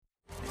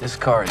This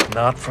car is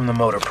not from the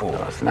motor pool.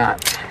 No, it's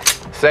not.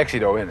 Sexy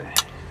though, isn't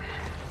it?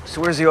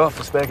 So where's the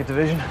office, back at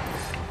Division?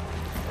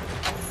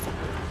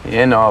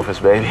 In the office,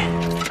 baby.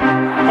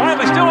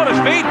 Finally still on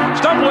his feet,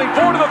 stumbling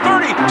forward to the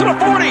 30, to the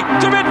 40,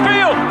 to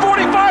midfield,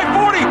 45,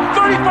 40,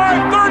 35,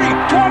 30,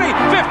 20,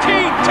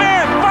 15,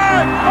 10,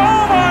 5.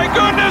 Oh my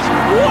goodness,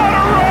 what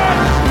a run!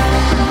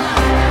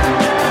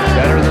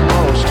 Better than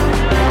most.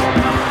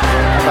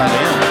 How about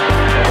him?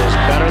 That is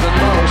better than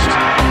most.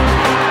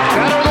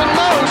 Better than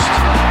most.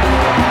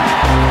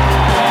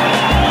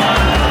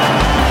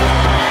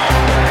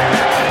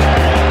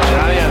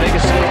 Johnny, I think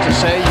it's safe to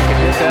say you can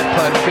hit that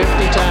putt 50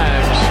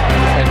 times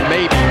and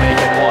maybe make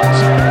it once.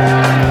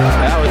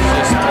 That was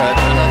just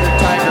another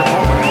Tiger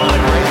moment, one of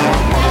the great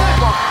ones.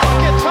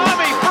 Look at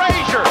Tommy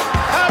Frazier.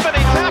 How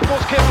many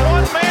tackles can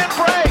one man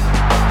break?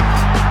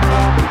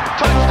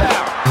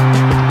 Touchdown.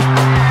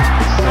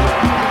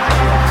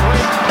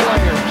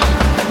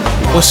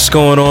 What's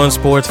going on,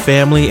 sports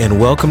family, and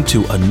welcome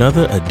to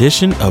another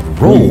edition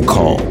of Roll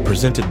Call,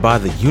 presented by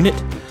The Unit.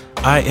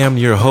 I am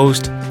your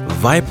host,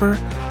 Viper.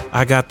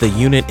 I got The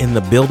Unit in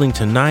the building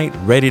tonight,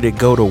 ready to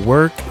go to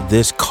work.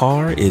 This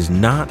car is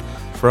not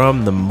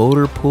from the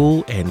motor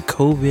pool, and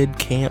COVID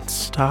can't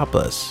stop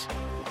us.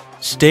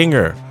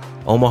 Stinger,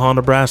 Omaha,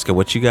 Nebraska,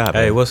 what you got,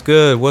 man? Hey, what's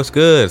good? What's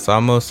good? It's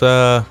almost,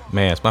 man,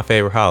 it's my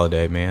favorite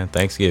holiday, man.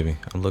 Thanksgiving.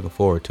 I'm looking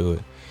forward to it.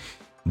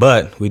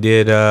 But we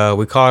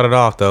called it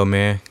off, though,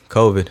 man.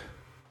 COVID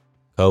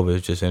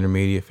is just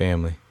intermediate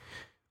family.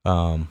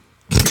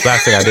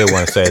 Last thing I did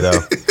want to say, though.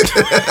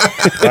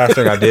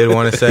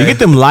 You get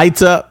them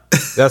lights up?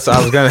 That's what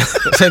I was going to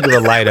think of a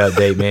light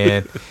update,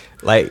 man.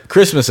 Like,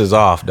 Christmas is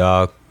off,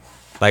 dog.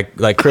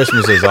 Like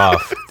Christmas is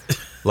off.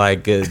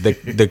 Like,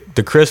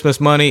 the Christmas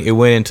money, it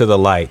went into the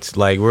lights.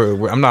 Like,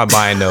 I'm not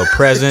buying no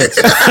presents.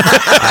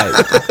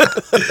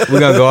 We're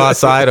going to go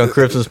outside on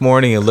Christmas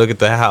morning and look at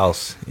the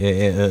house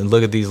and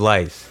look at these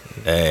lights.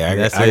 Hey,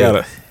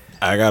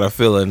 I got a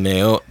feeling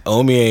now.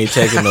 Omi ain't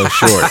taking no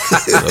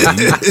shorts.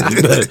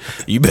 So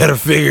you better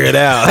figure it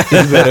out.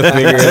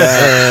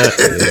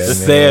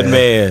 Sad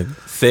man.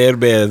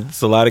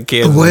 It's a lot of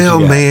kids. Well,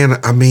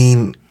 man, I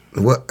mean,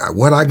 what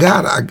I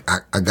got? I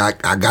got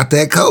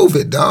that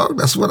COVID, dog.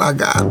 That's what I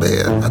got,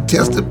 man. I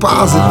tested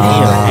positive.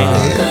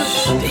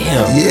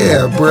 Damn.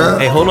 Yeah, bro.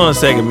 Hey, hold on a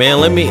second, man.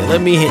 Let me hand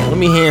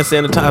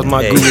sanitize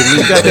my Google.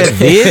 You got that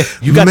vid?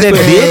 You got that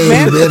vid,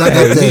 man? I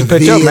got that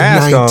Put your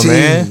mask on, vid-19.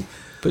 man.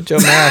 Put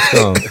your mask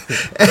on.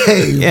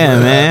 Hey, Yeah,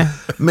 bro. man.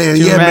 Man,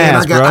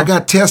 mask, I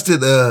got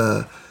tested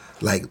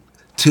like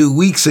 2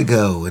 weeks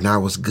ago, and I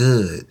was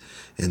good.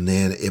 And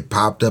then it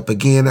popped up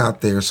again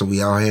out there, so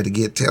we all had to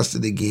get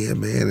tested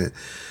again, man. It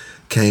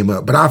came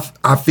up, but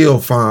I feel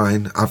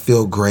fine. I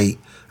feel great.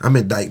 I'm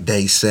at like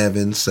day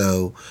 7,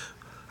 so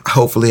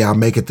hopefully I'll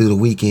make it through the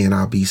weekend.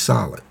 I'll be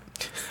solid.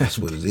 That's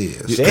what it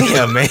is.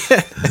 Damn, man. Damn.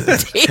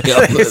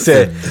 It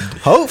said,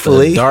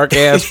 hopefully. Dark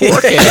ass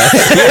forecast.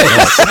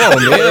 Come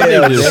on,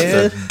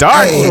 man.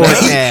 Dark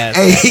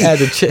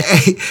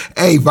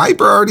Hey,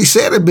 Viper already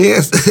said it,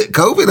 man.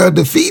 COVID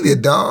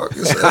undefeated, dog.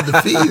 It's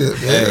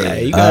undefeated, man.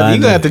 Hey, you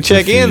gonna have to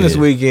check in this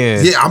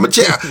weekend. Yeah, I'm gonna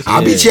check.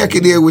 I'll be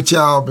checking in with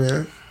y'all,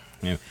 man.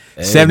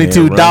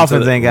 72 man,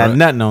 Dolphins ain't got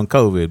nothing on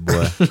COVID,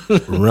 boy.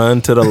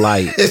 Run to the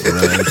light.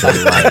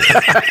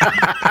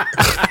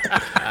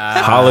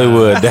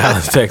 Hollywood,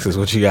 Dallas, Texas.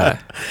 What you got?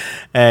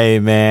 Hey,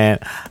 man,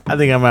 I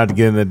think I'm going to have to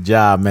get in the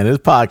job, man. This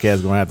podcast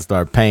is going to have to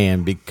start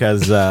paying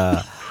because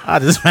I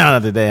just found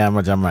out today how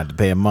much I'm going to have to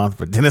pay a month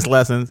for tennis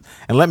lessons.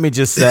 And let me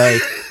just say,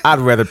 I'd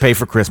rather pay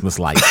for Christmas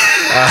lights.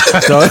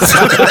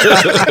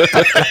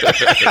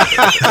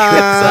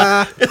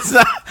 It's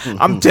not,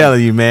 I'm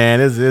telling you, man,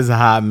 it's a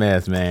hot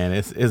mess, man.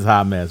 It's a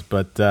hot mess.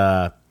 But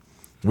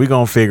we're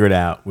going to figure it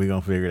out.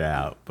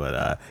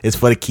 But it's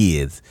for the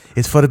kids.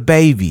 It's for the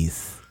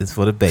babies. It's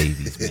for the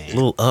babies, man.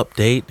 Little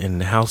update in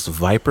the House of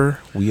Viper.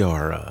 We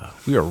are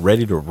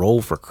ready to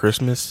roll for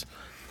Christmas.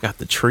 Got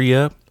the tree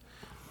up.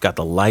 Got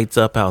the lights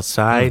up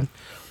outside.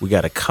 We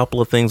got a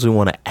couple of things we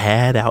want to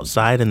add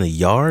outside in the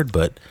yard,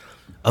 but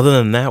other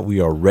than that,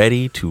 we are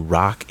ready to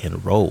rock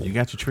and roll. You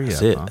got your tree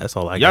That's up. it. Huh? That's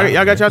all I Y'all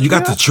got. got your tree You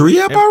got the tree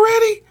up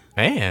already?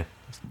 Man.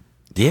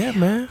 Yeah,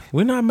 man.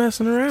 We're not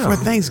messing around.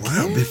 for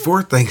Thanksgiving. Wow,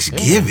 before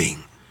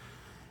Thanksgiving.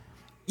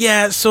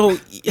 Yeah, so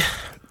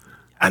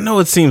I know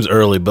it seems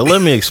early, but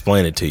let me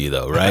explain it to you,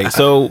 though, right?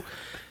 So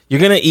you're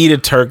going to eat a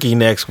turkey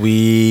next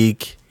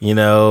week, you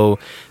know,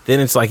 then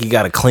it's like you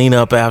got to clean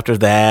up after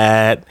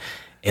that,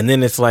 and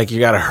then it's like you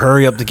got to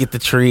hurry up to get the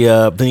tree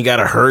up, then you got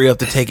to hurry up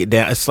to take it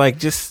down. It's like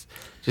just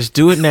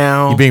do it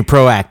now. You're being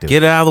proactive.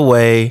 Get it out of the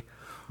way.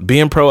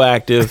 Being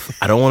proactive.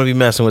 I don't want to be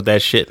messing with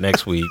that shit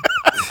next week.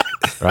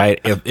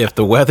 Right? If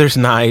the weather's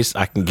nice,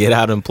 I can get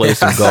out and play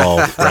some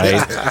golf, right?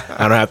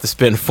 I don't have to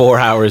spend 4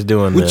 hours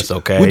doing this,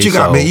 okay? What you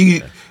got, So,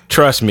 man?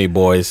 trust me,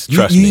 boys.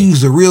 Trust you me.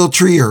 use a real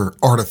tree or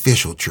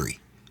artificial tree?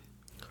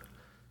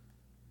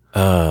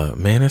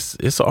 Man,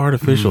 it's an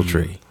artificial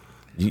tree.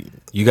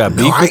 You got beef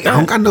No, with that? I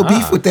don't got no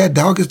beef with that,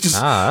 dog. It's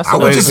just that's I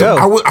the way was to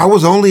go. I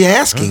was only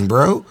asking,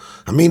 bro.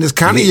 I mean, it's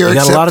kind of You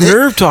got a lot of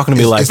nerve talking to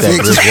me like that,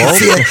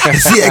 Griswold.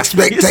 It's the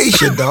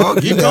expectation,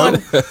 dog. You know,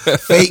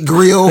 fake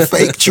grill,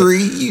 fake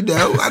tree. You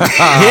know, Keep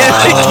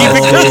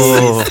it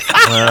clean.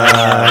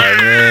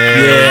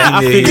 Yeah,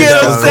 I figured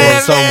that was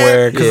going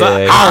somewhere because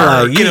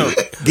I like,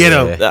 Get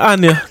him. I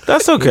knew.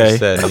 That's okay.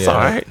 Said, That's yeah. all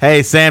right.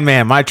 Hey,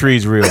 Sandman, my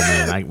tree's real,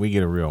 man. We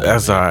get a real one.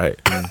 That's all right.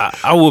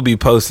 I will be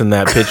posting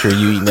that picture of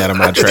you eating out of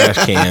my trash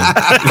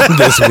can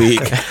this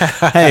week.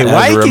 Hey,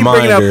 why as a you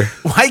reminder.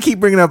 keep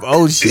bringing up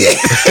old shit?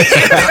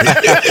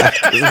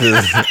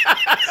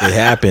 It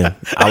happened.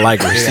 I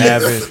like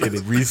receipts.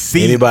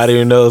 Receipt. Anybody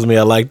who knows me,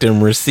 I like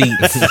them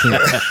receipts. All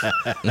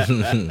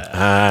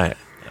right.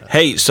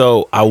 Hey,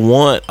 so I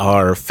want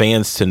our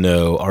fans to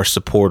know, our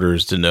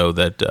supporters to know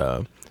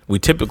that we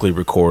typically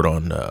record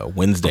on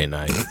Wednesday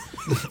night.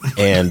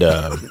 And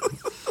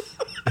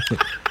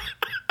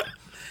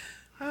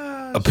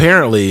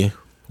apparently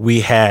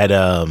we had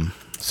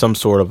some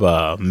sort of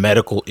a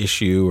medical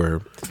issue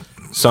or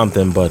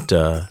something, but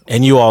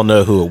and you all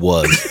know who it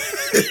was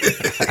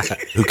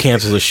who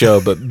canceled the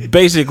show. But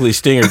basically,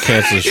 Stinger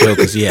canceled the show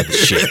because he had the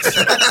shits.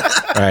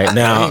 All right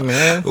now,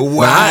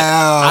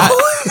 wow.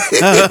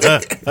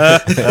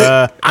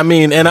 I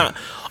mean, and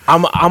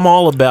I'm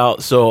all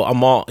about. So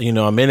I'm all,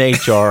 I'm in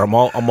HR. I'm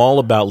all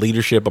about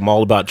leadership. I'm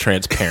all about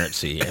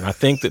transparency, and I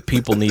think that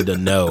people need to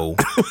know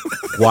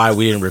why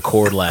we didn't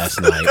record last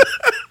night.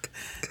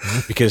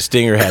 Because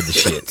Stinger had the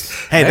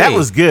shits. Hey, that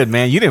was good,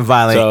 man. You didn't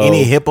violate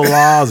any HIPAA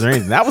laws or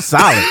anything. That was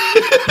solid.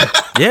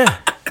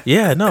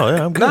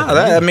 I'm good.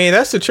 I mean,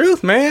 that's the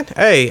truth, man.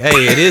 Hey,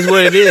 it is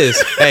what it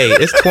is. Hey,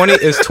 it's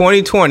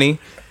 2020,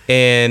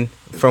 and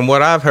from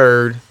what I've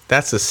heard,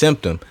 that's a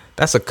symptom.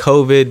 That's a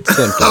COVID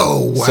symptom.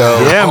 Oh, wow.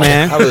 So Yeah,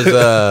 man. I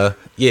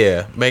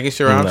was making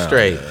sure I'm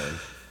straight.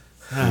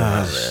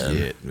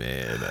 Shit,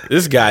 man.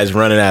 This guy's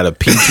running out of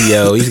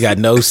PTO. He's got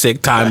no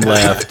sick time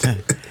left.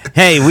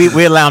 Hey,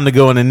 we allow him to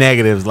go in the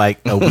negatives like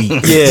a week.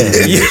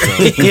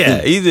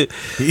 Yeah.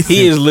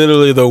 He is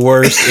literally the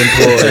worst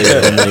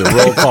employee in the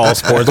Roll Call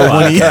Sports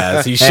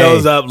podcast. He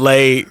shows up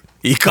late.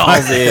 He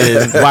calls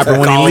in. Wiper, when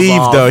he calls leaves,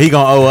 off. though, he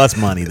gonna owe us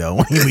money, though.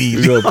 When he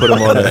leaves. We're gonna put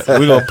him on a.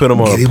 We're gonna put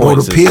him on Get a him on point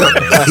the system. pip.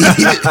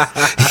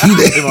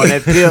 Put him on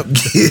that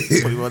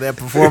tip. Put him on that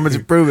performance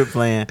improvement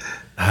plan.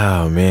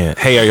 Oh man!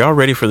 Hey, are y'all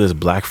ready for this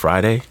Black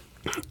Friday?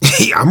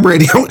 I'm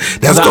ready.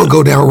 That's going to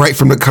go down right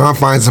from the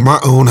confines of my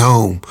own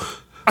home.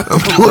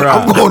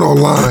 I'm going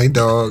online,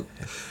 dog.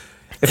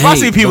 If I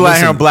see people out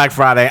here on Black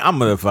Friday, I'm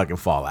gonna fucking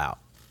fall out.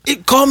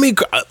 Call me.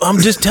 I'm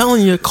just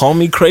telling you. Call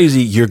me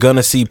crazy. You're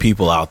gonna see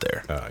people out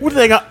there. What are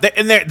they gonna? They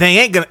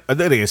ain't gonna. Are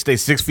they gonna stay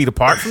 6 feet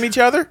apart from each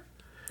other?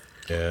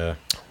 Yeah,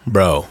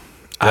 Bro,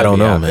 I They'll don't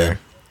be know, out man. there.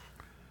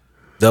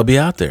 They'll be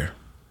out there.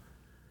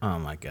 Oh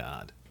my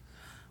god!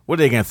 What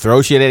are they gonna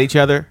throw shit at each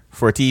other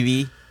for a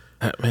TV?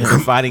 They're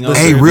fighting over.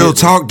 Hey, real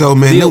talk though,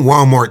 man. Them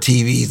Walmart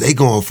TVs, they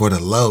going for the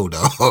low,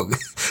 dog.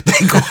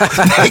 they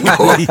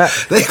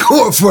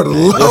going for the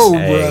low,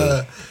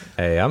 bruh.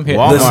 Hey, I'm here.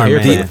 Walmart, Here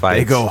for man, the fight.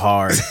 they go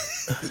hard.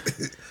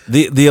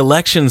 The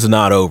election's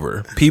not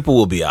over. People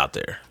will be out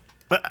there.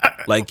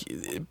 Like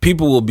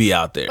people will be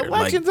out there.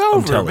 Election's like, I'm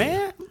over, telling you.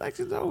 man.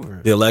 Election's over.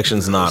 The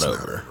election's not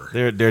over.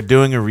 They're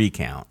doing a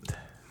recount.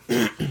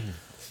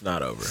 It's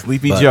not over.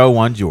 Sleepy Joe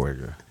won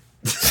Georgia.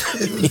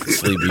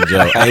 Sleepy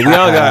Joe. Hey,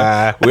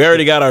 we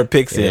already got our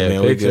picks in,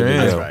 man. We picks good are to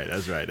in. go.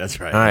 That's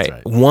right. All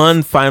right.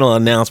 One final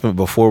announcement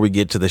before we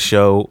get to the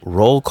show.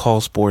 Roll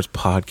Call Sports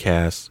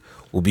Podcast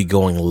will be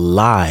going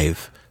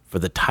live for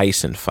the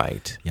Tyson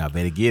fight. Y'all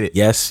better get it.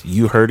 Yes,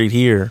 you heard it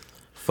here,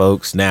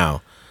 folks.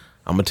 Now,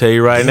 I'm going to tell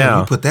you right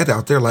now. We put that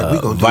out there like we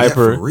going to do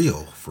Viper- that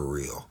for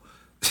real.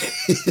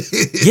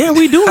 Yeah,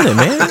 we doing it,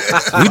 man.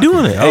 We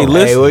doing it. Hey,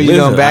 listen. Hey, well, you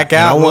gonna back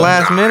out in the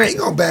last I minute? ain't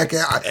going to back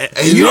out.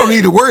 And you don't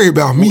need to worry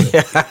about me.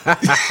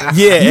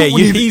 Yeah,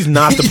 he's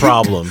not the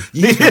problem.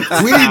 We need to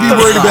be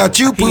worried about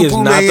you, He is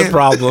poo-poo, not man. the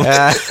problem.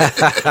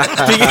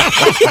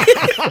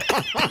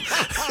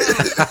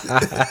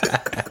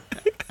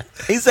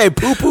 He say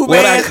poo poo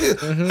What man.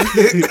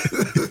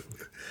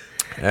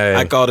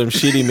 I called him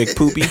Shitty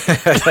McPoopy.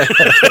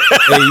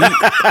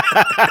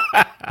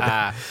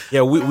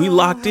 Yeah, we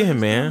locked in,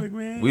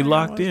 man. We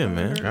locked in,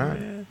 man. All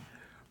right.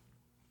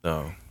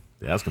 So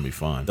Yeah, that's gonna be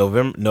fun.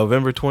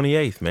 November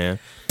 28th, man.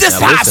 This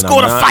Now, how I listen,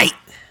 scored I'm a not-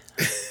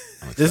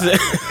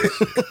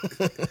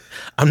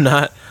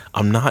 fight.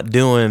 I'm not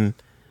doing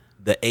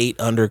the 8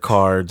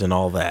 undercards and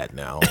all that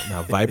now.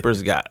 Now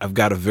I've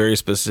got a very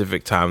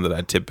specific time that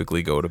I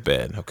typically go to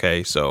bed.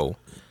 Okay, so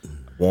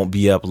won't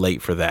be up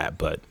late for that,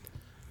 but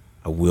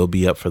I will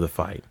be up for the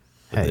fight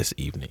this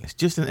evening. It's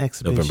just an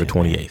exhibition. November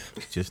 28th. Man.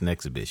 It's just an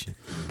exhibition.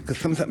 Because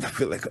sometimes I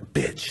feel like a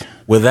bitch.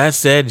 With that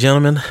said,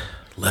 gentlemen,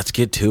 let's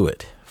get to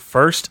it.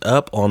 First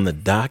up on the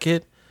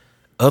docket,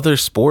 other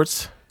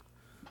sports.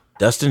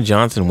 Dustin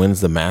Johnson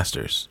wins the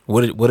Masters.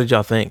 What did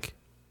y'all think?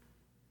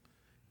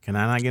 Can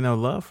I not get no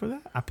love for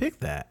that? I picked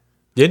that.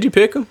 Did you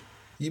pick him?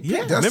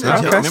 Yeah,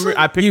 Remember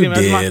I picked You him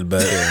as my did,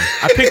 but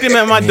I picked him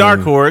at my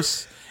dark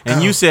horse,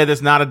 and you said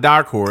it's not a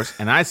dark horse,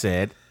 and I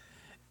said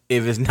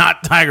if it's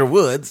not Tiger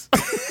Woods,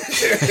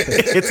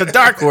 It's a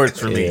dark horse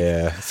for me.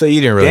 Yeah. So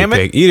you didn't Damn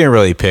really it. pick. You didn't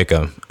really pick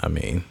him. I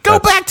mean, Go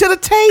back to the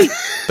tape.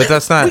 But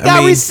that's not. We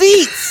got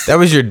receipts. That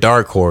was your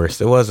dark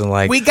horse. It wasn't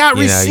like We got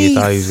you thought he was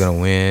receipts. gonna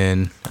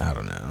win. I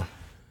don't know.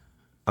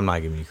 I'm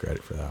not giving you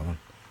credit for that one.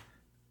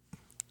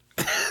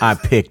 I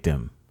picked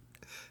him.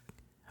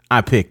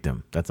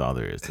 That's all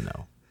there is to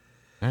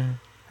know.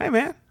 Hey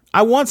man,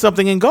 I won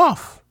something in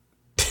golf.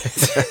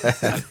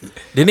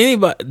 Did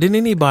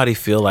anybody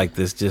feel like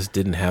this just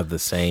didn't have the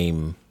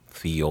same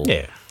feel?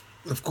 Yeah.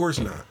 Of course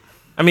not.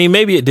 I mean,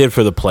 maybe it did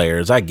for the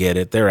players. I get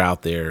it. They're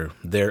out there.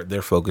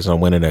 They're focused on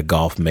winning a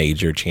golf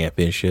major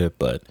championship.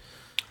 But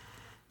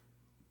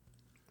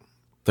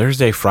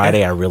Thursday,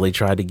 Friday, I really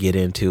tried to get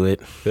into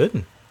it.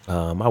 Good.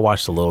 I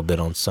watched a little bit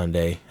on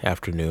Sunday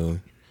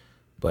afternoon,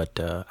 but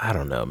I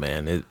don't know,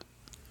 man.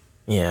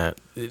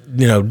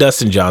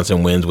 Dustin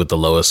Johnson wins with the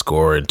lowest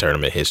score in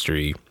tournament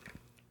history.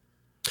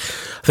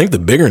 I think the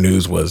bigger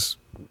news was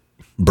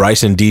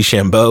Bryson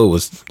DeChambeau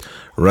was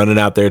running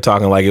out there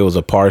talking like it was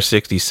a par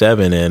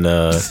 67 and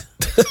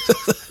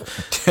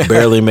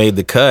barely made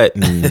the cut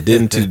and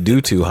didn't do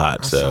too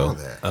hot. Saw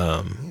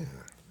that.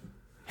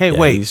 Hey, Yeah,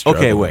 wait. he's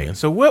struggling, Okay, wait. man.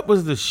 So what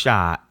was the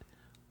shot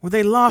where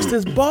they lost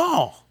his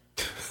ball?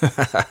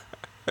 I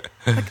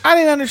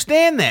didn't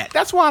understand that.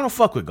 That's why I don't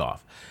fuck with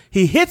golf.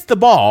 He hits the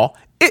ball.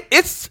 It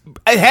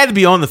had to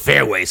be on the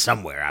fairway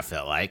somewhere. I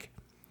felt like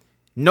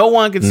no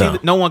one could see. No.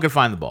 No one could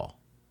find the ball.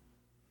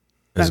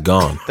 It's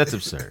gone. That's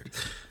absurd.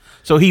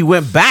 So he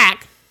went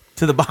back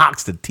to the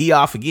box to tee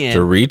off again.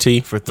 To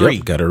re-tee. For 3.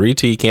 Yep, got to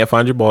re-tee. Can't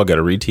find your ball. Got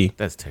to re-tee.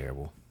 That's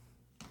terrible.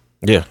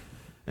 Yeah.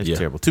 That's Yeah.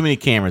 terrible. Too many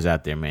cameras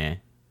out there, man.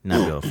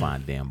 Not be able to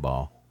find a damn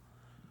ball.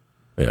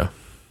 Yeah.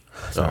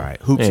 It's all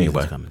right. Hoop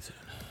anyway. season's coming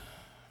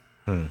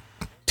soon.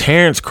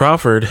 Terrence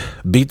Crawford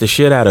beat the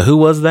shit out of who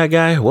was that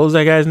guy? What was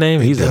that guy's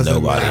name? He's a doesn't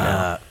nobody matter.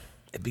 now.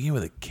 It began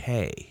with a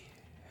K.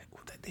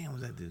 What the damn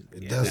was that dude?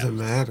 It doesn't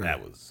matter.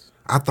 That was.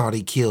 I thought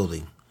he killed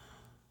him.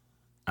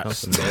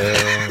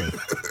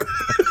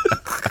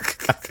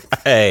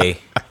 Hey,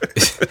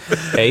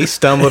 he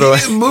stumbled away.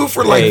 He didn't move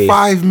for like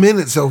 5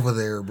 minutes over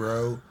there,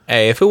 bro.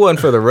 Hey, if it wasn't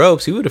for the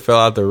ropes, he would have fell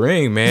out the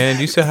ring,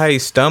 man. You see how he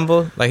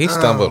stumbled? Like he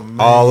stumbled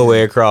all the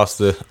way across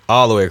the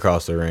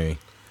ring.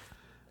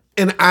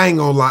 And I ain't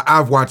gonna lie,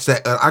 I've watched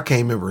that. I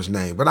can't remember his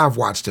name, but I've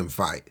watched him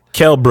fight.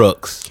 Kell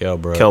Brooks. Kell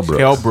Brooks.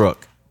 Kell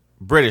Brook.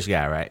 British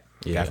guy, right?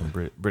 Yeah. Guy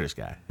from British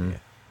guy. Yeah.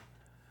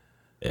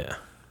 Yeah.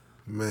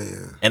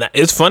 Man, And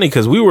it's funny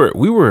because we were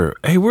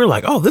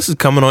like, oh, this is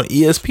coming on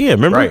ESPN.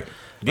 Remember? Right.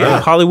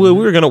 Yeah. Hollywood.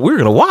 We were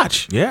gonna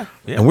watch. Yeah.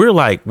 Yeah. And we're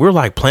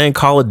like playing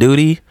Call of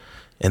Duty,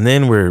 and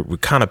then we're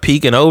kind of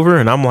peeking over,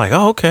 and I'm like,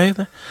 oh, okay,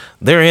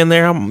 they're in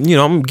there. I'm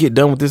gonna get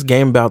done with this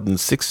game about in the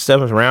 6th,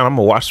 7th round. I'm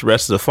gonna watch the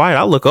rest of the fight.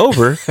 I look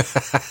over,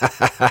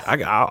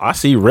 I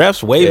see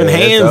refs waving Yeah,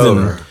 it's hands,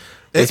 over. and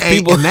it's and,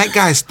 people. and that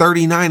guy's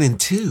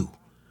 39-2.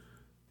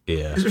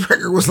 Yeah. His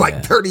record was like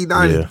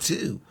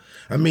 39-2.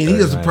 I mean, he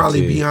was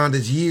probably 39-2. beyond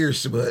his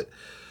years, but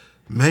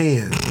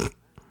man,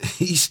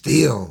 he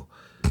still.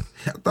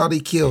 I thought he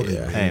killed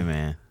him. Hey,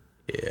 man.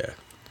 Yeah.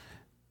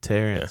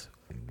 Terrence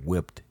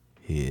whipped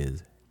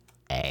his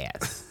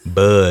ass.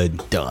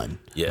 Bud. Done.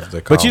 Yeah.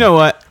 But you know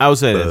what? I would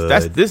say this. Bud.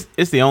 That's this.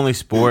 It's the only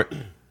sport.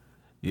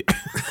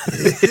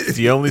 It's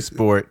the only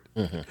sport.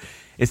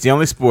 It's the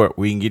only sport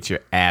where you can get your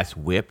ass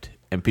whipped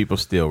and people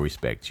still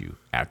respect you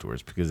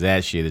afterwards because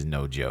that shit is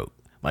no joke.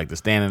 Like to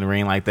stand in the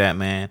ring like that,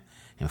 man,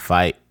 and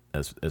fight.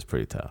 That's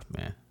pretty tough,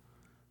 man.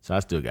 So I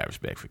still got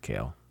respect for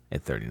Kell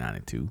at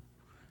 39-2.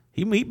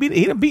 He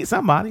done beat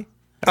somebody.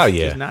 Oh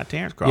yeah. Just not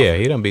Terrence Crawford. Yeah,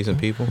 he done beat some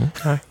people.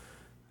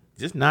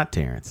 Just not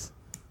Terrence.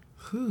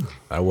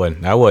 That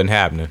wasn't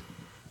happening.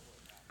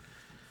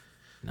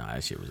 No,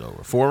 that shit was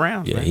over. 4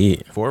 rounds. Yeah,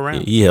 man. 4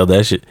 rounds. he held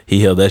that shit.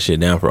 He held that shit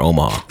down for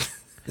Omaha.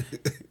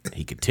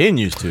 He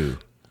continues to.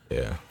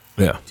 Yeah.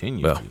 Yeah.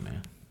 Continues Well, to,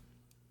 man.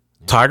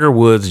 Tiger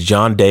Woods,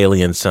 John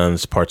Daly, and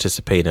Sons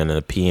participate in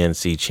a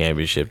PNC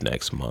championship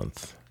next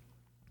month.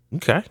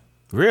 Okay.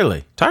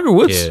 Really? Tiger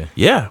Woods. Yeah.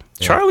 Yeah.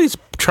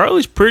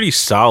 Charlie's pretty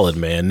solid,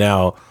 man.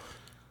 Now,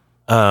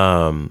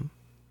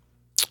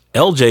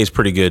 LJ's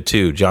pretty good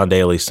too. John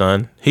Daly's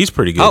son. He's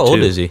pretty good How too. old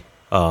is he?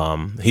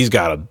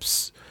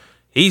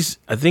 He's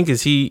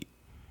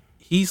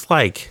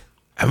like,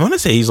 I want to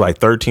say he's like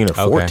 13 or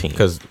 14.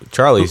 Because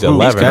Charlie's Who-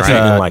 11, that's,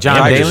 right? like John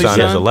Tiger's Daly's son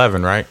is son?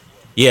 11, right?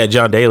 Yeah,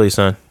 John Daly's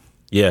son.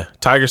 Yeah,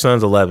 Tiger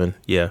son's 11.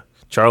 Yeah,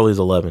 Charlie's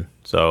 11.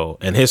 So,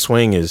 and his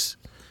swing is,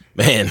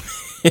 man,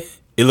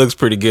 it looks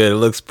pretty good. It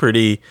looks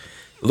pretty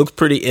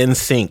in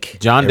sync.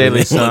 John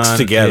Daly's Everything looks son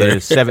together.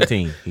 is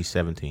 17. He's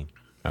 17.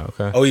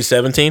 Okay. Oh, he's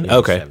 17? Yeah, he's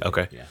Okay, 17.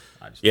 okay. Yeah,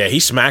 Yeah, he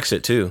smacks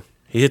it too.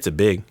 He hits it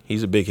big.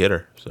 He's a big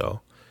hitter.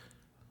 So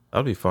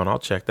that'll be fun. I'll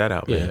check that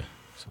out, man.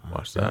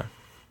 Watch that.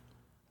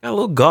 Got a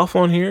little golf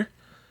on here.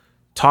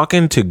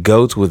 Talking to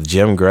goats with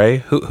Jim Gray.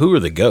 Who are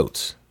the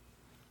goats?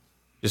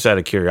 Just out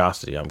of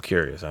curiosity, I'm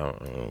curious. I don't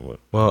know what.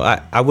 Well,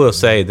 I will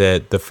say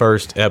that the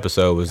first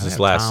episode was this have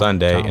last Tom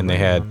Sunday, and they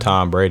Brady on had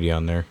Tom Brady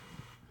on there.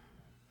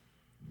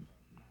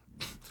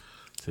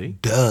 See?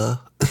 Duh.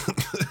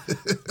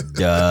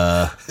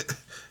 Duh.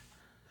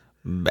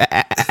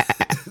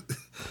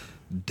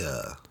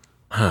 Duh.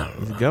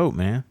 He's a goat,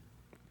 man.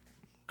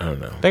 I don't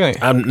know.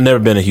 I've never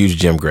been a huge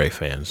Jim Gray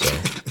fan, so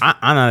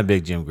I'm not a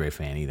big Jim Gray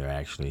fan either,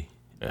 actually.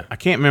 Yeah. I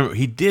can't remember.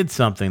 He did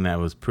something that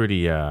was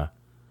pretty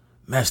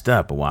messed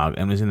up a while.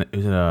 And it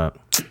was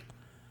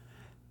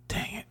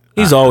dang it.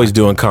 he's always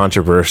doing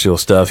controversial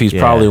stuff. He's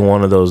Yeah. probably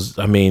one of those.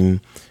 I mean,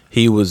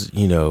 he was,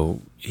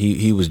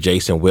 he was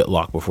Jason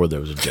Whitlock before there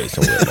was a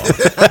Jason Whitlock.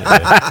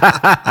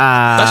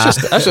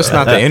 That's just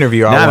not the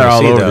interview I Now they're want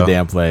all to see, over though. the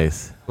damn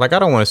place. Like, I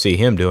don't want to see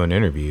him doing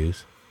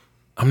interviews.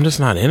 I'm just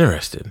not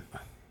interested.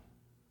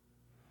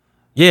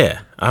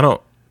 Yeah, I'm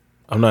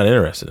not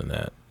interested in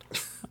that.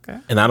 Okay.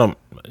 And I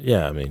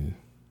mean,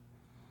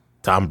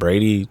 Tom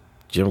Brady,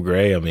 Jim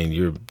Gray, I mean,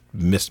 you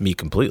missed me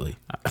completely.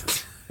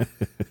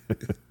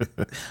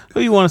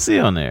 Who you want to see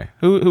on there?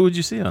 Who would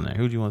you see on there?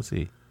 Who do you want to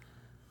see?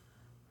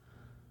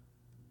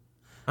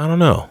 I don't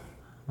know.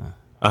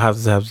 I'll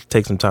have to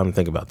take some time to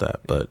think about that,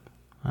 but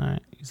All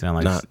right, you sound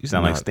like Not- like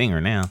not- Stinger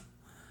now.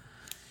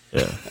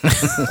 yeah.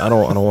 I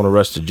don't want to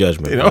rush to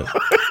judgment.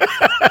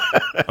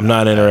 But I'm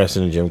not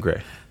interested in Jim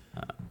Gray.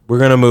 We're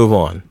going to move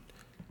on.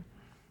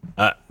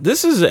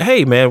 This is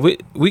hey man,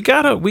 we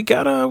got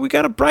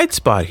a bright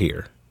spot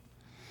here.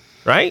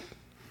 Right?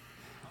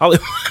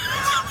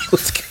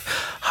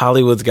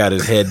 Hollywood's got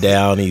his head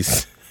down.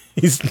 He's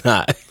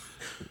not.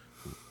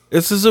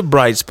 This is a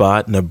bright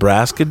spot.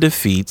 Nebraska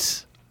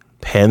defeats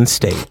Penn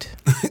State.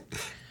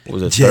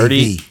 Was it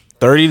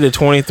 30 to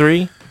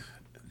 23?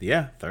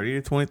 Yeah,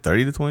 30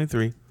 to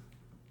 23.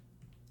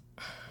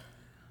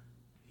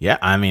 Yeah,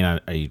 I mean,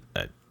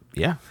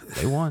 yeah,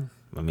 they won.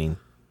 I mean,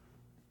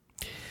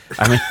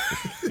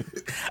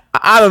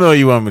 I don't know what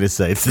you want me to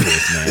say to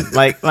this,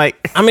 man.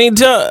 Like, I mean,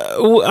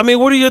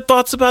 what are your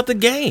thoughts about the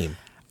game?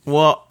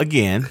 well,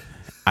 again,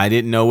 I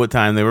didn't know what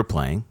time they were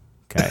playing,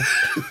 okay?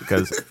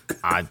 Because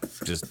I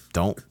just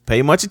don't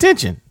pay much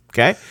attention,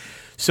 okay?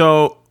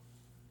 So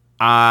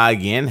I,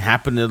 again,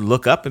 happened to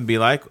look up and be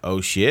like, oh,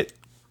 shit,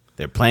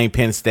 they're playing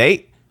Penn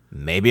State.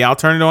 Maybe I'll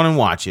turn it on and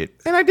watch it.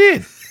 And I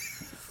did.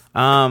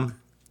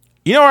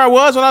 You know where I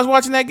was when I was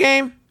watching that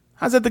game?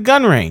 I was at the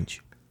gun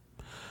range.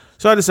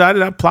 So I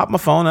decided I'd plop my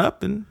phone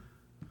up and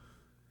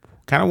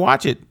kind of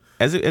watch it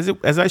as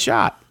I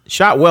shot.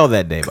 Shot well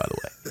that day, by the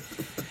way.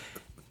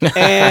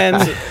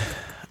 And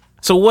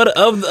So what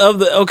of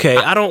the okay?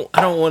 I don't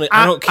want to.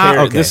 I don't care.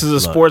 okay, This is a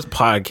look. sports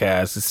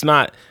podcast. It's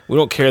not. We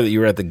don't care that you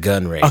were at the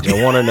gun range.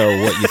 I want to know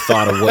what you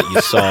thought of what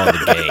you saw in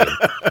the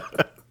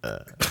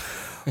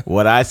game.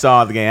 what I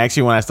saw of the game,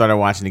 actually, when I started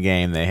watching the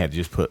game, they had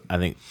just put. I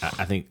think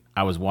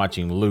I was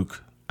watching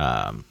Luke.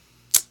 I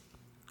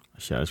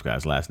forgot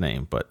his last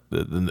name, but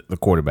the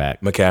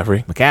quarterback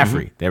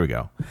McCaffrey. There we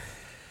go.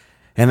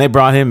 And they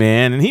brought him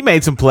in, and he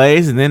made some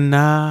plays, and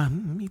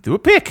then he threw a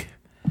pick.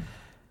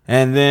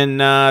 And then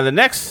the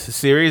next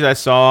series, I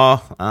saw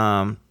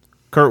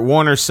Kurt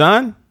Warner's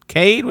son,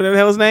 Cade, whatever the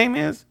hell his name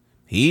is.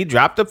 He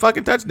dropped a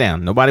fucking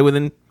touchdown. Nobody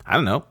within, I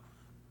don't know.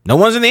 No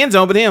one's in the end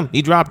zone but him.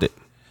 He dropped it.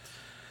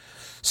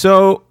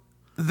 So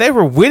they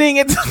were winning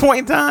at this point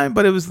in time,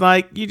 but it was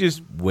like you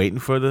just waiting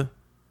for the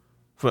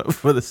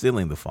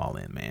ceiling to fall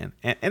in, man.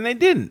 And they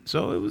didn't.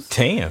 So it was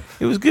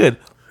It was good.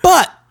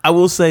 But I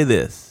will say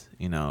this,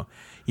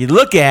 you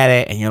look at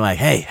it and you're like,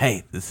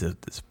 hey, this is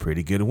a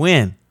pretty good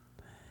win.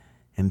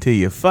 Until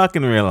you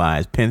fucking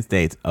realize Penn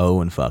State's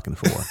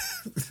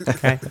 0-4.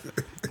 Okay?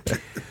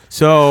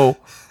 So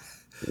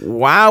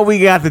while we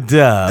got the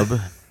dub,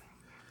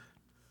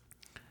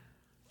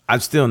 I'm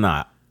still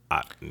not.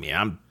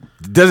 It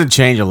doesn't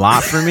change a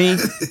lot for me,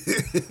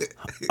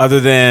 other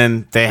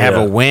than they have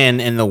a win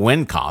in the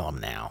win column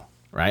now,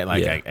 right?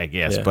 Like I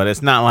guess, but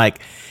it's not like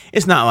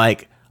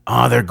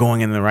they're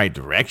going in the right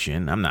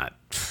direction.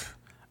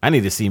 I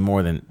need to see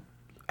more than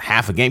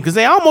half a game because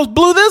they almost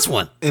blew this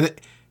one.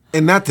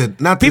 And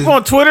not People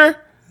on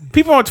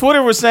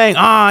Twitter were saying,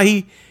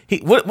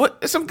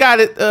 what some guy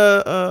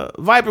that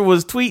Viper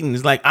was tweeting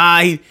is like,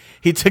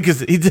 he took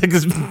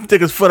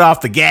his foot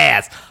off the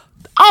gas.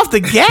 Off the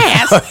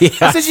gas?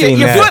 I said,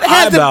 your foot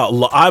has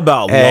I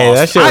about Hey,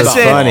 lost. that shit was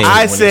funny.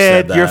 I when you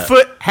said that. your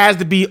foot has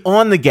to be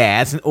on the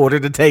gas in order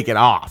to take it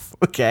off.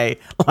 Okay,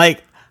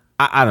 like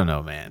I don't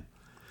know, man.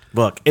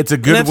 Look, it's a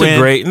good That's win. a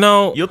great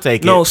You'll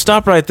take it. No,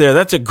 stop right there.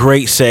 That's a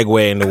great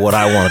segue into what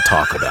I want to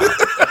talk about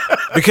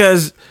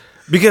because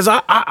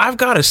I've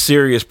got a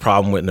serious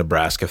problem with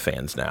Nebraska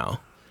fans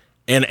now,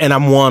 and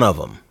I'm one of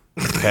them.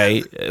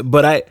 Okay,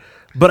 but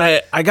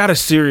I got a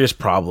serious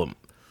problem.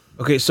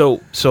 Okay, so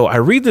I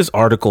read this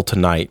article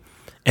tonight,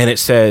 and it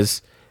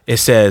says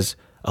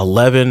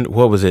 11.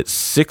 What was it?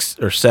 6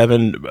 or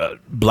 7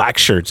 black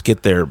shirts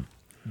get their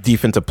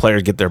defensive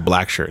players get their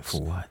black shirts.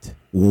 What?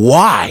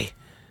 Why?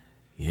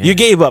 Yeah. You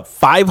gave up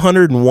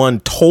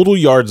 501 total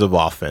yards of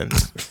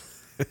offense.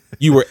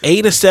 You were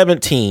 8 of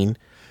 17.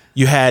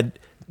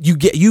 You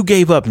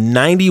gave up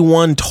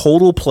 91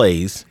 total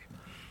plays.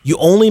 You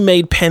only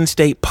made Penn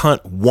State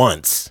punt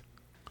once.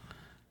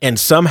 And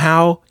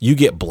somehow you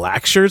get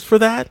black shirts for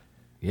that?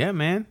 Yeah,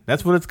 man.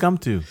 That's what it's come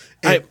to.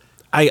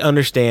 I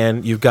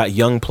understand you've got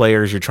young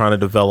players. You're trying to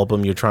develop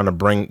them. You're trying to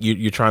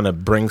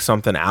bring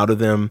something out of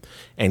them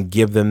and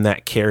give them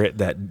that carrot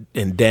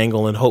and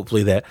dangle, and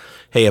hopefully that,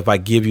 hey, if I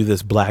give you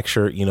this black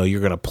shirt, you're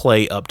going to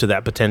play up to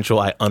that potential.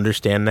 I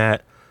understand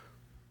that.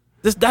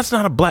 That's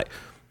not a black.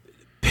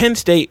 Penn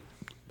State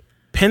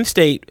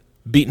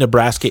beat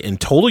Nebraska in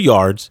total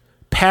yards,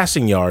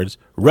 passing yards,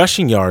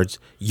 rushing yards,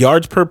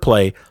 yards per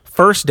play,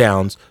 first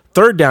downs,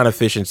 third down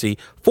efficiency,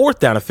 fourth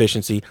down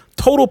efficiency,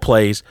 total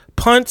plays,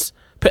 punts.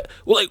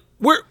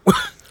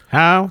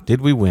 How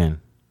did we win?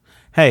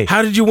 Hey,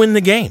 how did you win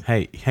the game?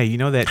 Hey, you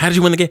know that? How did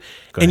you win the game?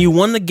 And you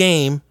won the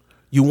game.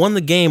 You won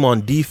the game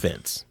on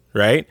defense,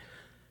 right?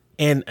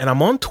 And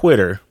I'm on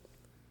Twitter,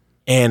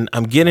 and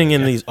I'm getting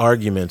in these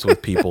arguments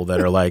with people that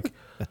are like,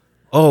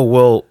 "Oh,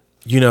 well,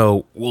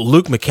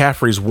 Luke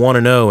McCaffrey's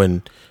 1-0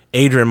 and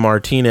Adrian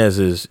Martinez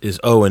is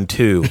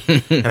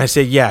 0-2." And I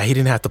said, "Yeah, he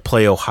didn't have to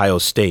play Ohio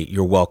State.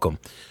 You're welcome."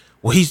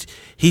 Well,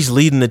 he's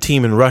leading the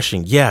team in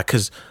rushing. Yeah,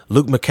 because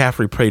Luke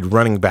McCaffrey played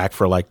running back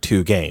for like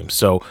 2 games.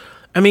 So,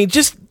 I mean,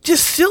 just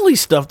silly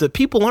stuff that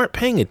people aren't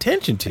paying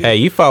attention to. Hey,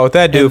 you fought with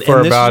that dude for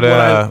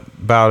about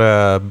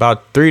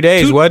 3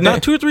 days, wasn't it?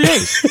 About 2 or 3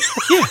 days.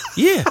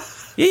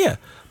 Yeah.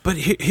 But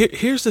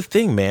here's the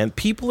thing, man.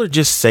 People are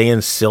just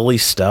saying silly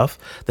stuff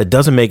that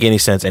doesn't make any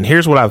sense. And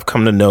here's what I've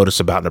come to notice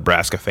about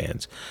Nebraska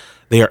fans.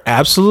 They are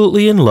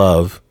absolutely in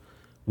love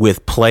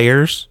with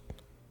players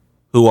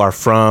who are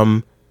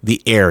from the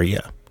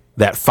area,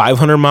 that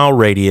 500-mile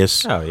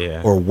radius,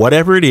 or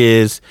whatever it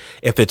is.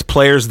 If it's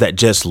players that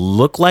just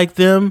look like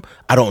them,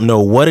 I don't know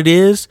what it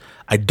is.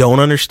 I don't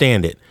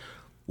understand it.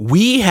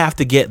 We have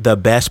to get the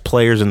best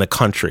players in the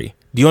country.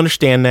 Do you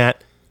understand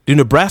that? Do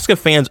Nebraska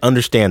fans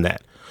understand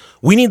that?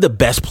 We need the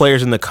best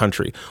players in the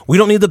country. We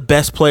don't need the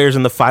best players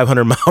in the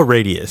 500-mile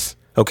radius,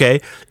 okay?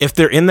 If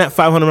they're in that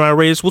 500-mile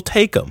radius, we'll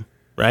take them,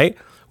 right?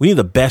 We need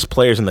the best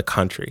players in the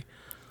country.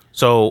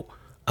 So,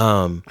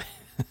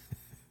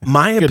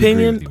 my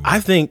opinion, I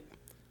think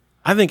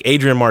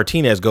Adrian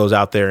Martinez goes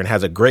out there and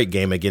has a great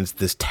game against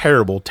this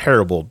terrible,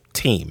 terrible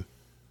team.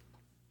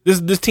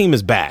 This team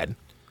is bad.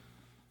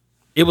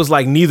 It was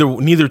like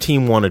neither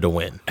team wanted to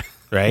win,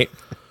 right?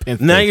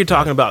 Now you're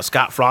talking about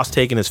Scott Frost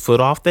taking his foot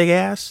off the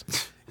gas.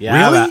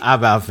 Yeah, really? I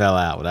about fell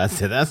out when I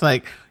said that's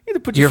like you need to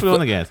put your foot on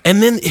the gas.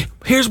 And then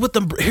here's what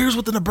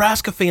the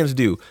Nebraska fans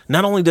do.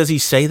 Not only does he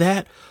say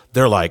that,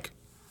 they're like,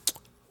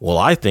 "Well,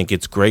 I think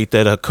it's great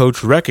that a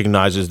coach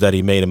recognizes that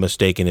he made a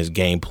mistake in his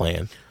game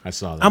plan." I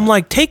saw that. I'm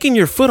like, taking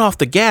your foot off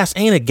the gas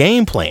ain't a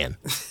game plan.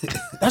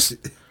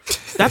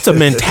 That's a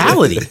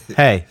mentality.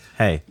 Hey.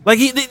 Like,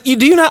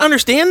 do you not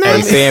understand that?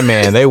 Hey,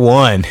 Sandman, they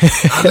won.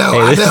 I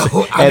know. They It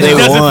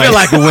doesn't won. feel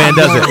like a win,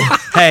 does it?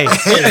 Hey,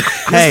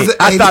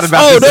 I thought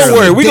about Oh, this don't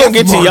earlier. worry. We're going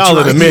to get to y'all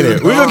in a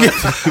minute. We're gonna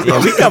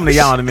Yeah, we come to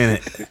y'all in a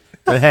minute.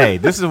 But hey,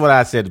 this is what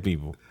I said to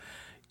people.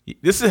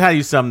 This is how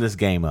you sum this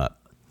game up.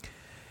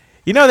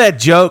 You know that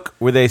joke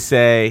where they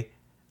say,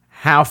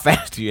 how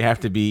fast do you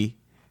have to be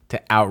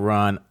to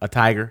outrun a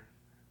tiger?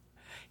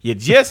 You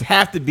just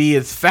have to be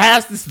as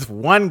fast as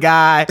one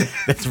guy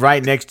that's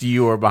right next to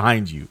you or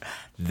behind you.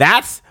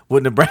 That's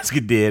what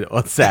Nebraska did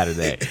on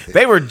Saturday.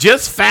 They were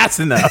just fast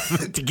enough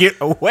to get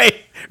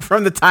away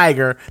from the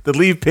tiger to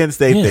leave Penn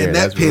State there. And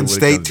that That's Penn what it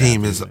State comes down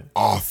team to, is man.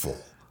 awful.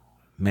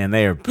 Man,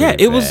 they are pretty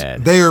bad. It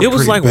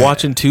was like bad.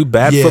 watching 2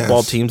 bad Yes.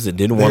 football teams that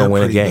didn't want to They're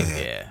win a pretty game.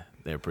 bad. Yeah,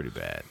 they're pretty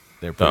bad.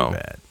 They're pretty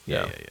bad.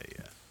 Yeah.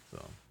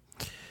 So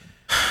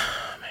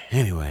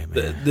anyway,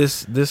 man.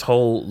 This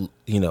whole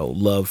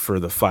love for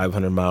the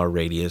 500-mile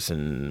radius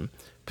and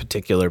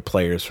particular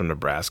players from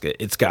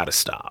Nebraska, it's got to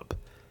stop.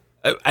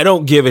 I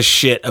don't give a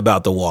shit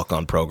about the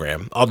walk-on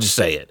program. I'll just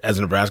say it. As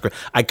a Nebraska,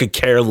 I could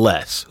care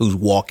less who's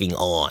walking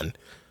on.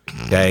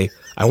 Okay,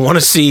 I want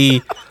to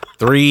see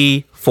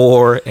 3,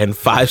 4, and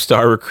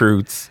 5-star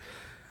recruits.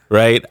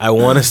 Right, I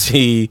want to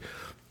see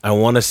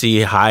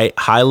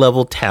high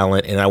level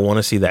talent, and I want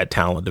to see that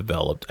talent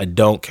developed. I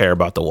don't care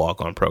about the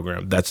walk-on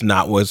program. That's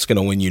not what's going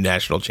to win you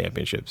national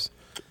championships.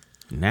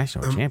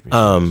 National champion.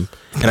 And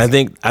I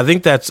think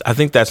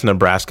that's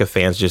Nebraska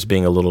fans just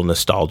being a little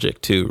nostalgic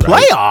too.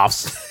 Right?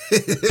 Playoffs.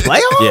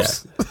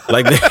 Playoffs.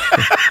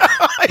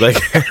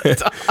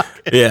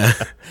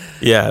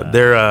 Yeah.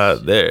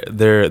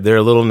 They're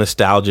a little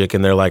nostalgic,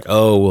 and they're like,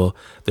 oh well,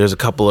 there's a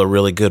couple of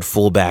really good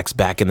fullbacks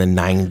back in the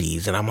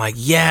 '90s, and I'm like,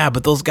 yeah,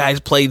 but those guys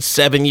played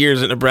 7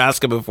 years at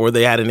Nebraska before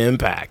they had an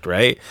impact,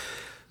 right?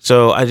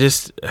 So I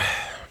just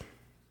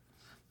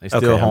They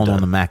still Okay, I'm hold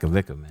on to done.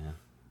 Makovica, man.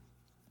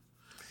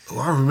 Oh,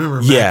 I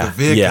remember yeah,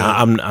 Makovic. yeah.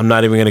 I'm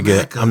not even gonna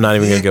get. I'm not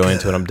even gonna go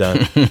into it. I'm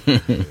done.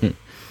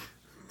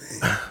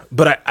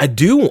 But I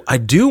do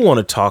want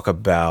to talk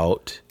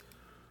about.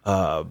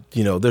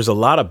 There's a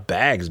lot of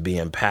bags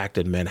being packed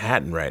in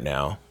Manhattan right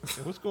now.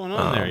 What's going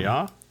on there,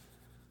 y'all?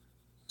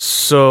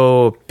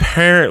 So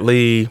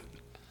apparently,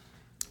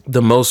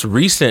 the most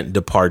recent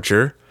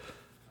departure.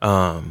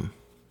 Oh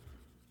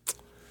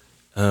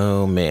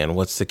man,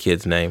 what's the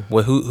kid's name?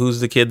 Who's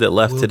the kid that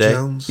left Will today?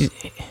 Jones.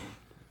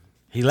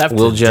 He left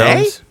Will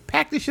today? Jones?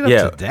 Packed this shit up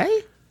Yeah.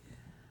 today?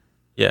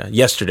 Yeah,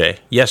 yesterday.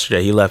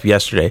 He left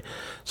yesterday.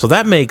 So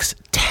that makes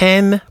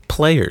 10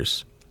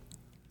 players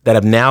that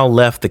have now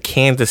left the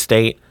Kansas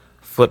State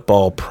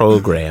football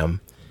program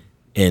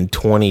in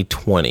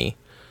 2020.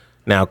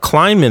 Now,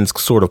 Kleinman's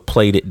sort of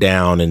played it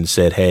down and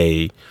said,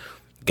 hey,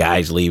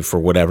 guys leave for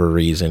whatever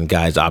reason,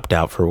 guys opt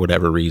out for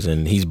whatever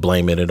reason. He's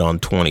blaming it on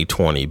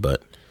 2020.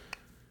 But,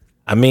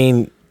 I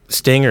mean,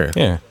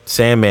 Stinger,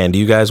 Sandman, do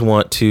you guys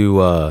want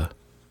to...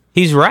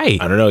 He's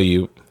right. I don't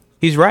know,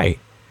 He's right.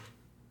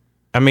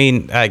 I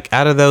mean, like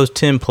out of those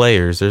 10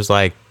 players, there's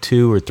like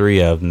 2 or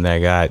 3 of them that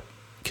got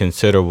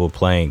considerable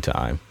playing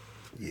time.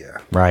 Yeah.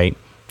 Right?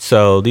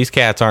 So these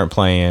cats aren't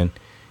playing.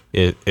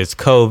 It's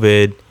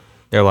COVID.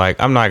 They're like,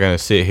 I'm not going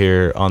to sit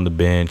here on the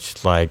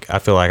bench. Like, I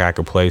feel like I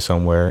could play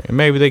somewhere. And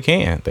maybe they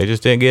can. They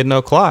just didn't get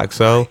no clock.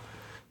 So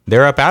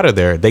they're up out of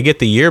there. They get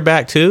the year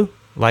back too.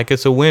 Like,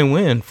 it's a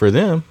win-win for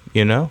them,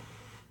 you know?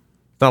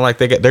 It's not like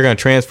they're going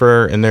to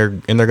transfer and they're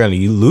going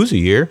to lose a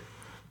year.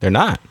 They're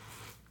not.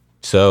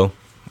 So...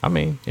 I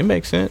mean, it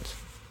makes sense.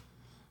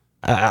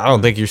 I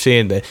don't think you're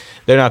seeing that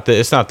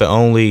it's not the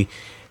only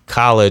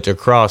college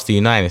across the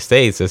United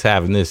States that's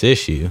having this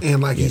issue.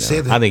 And like you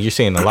said, I think you're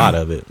seeing a lot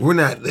of it.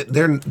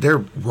 They're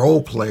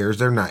role players.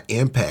 They're not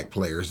impact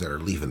players that are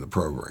leaving the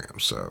program.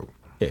 So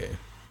yeah.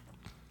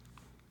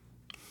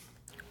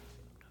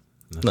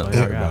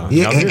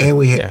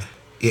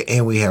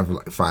 And we have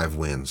like 5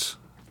 wins.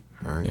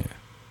 All right. Yeah.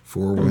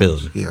 4 They're wins.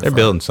 building. Yeah, They're 5.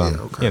 building something.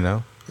 Yeah, okay. You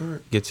know.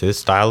 Gets his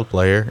style of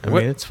player. I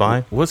mean, it's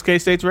fine. What's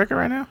K-State's record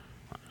right now?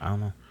 I don't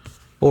know.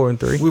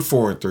 4-3. We're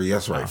 4-3.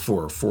 That's right.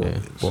 4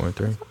 wins.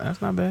 4-3. That's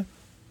not bad.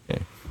 Yeah.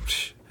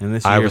 And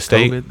this Iowa year,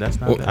 State. COVID, that's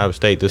not bad. Iowa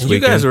State this you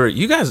weekend.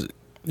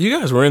 You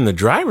guys were in the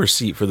driver's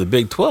seat for the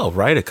Big 12,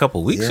 right? A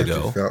couple weeks Yeah,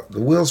 ago.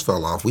 the wheels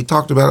fell off. We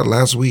talked about it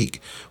last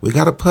week. We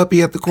got a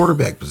puppy at the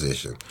quarterback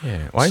position.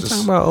 Yeah. Why are you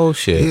talking about old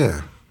shit?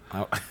 Yeah.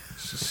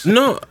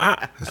 No,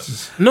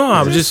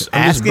 I'm just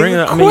Asking bringing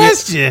a up.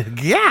 question.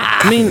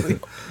 I mean,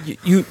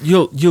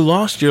 you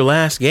lost your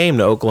last game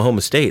to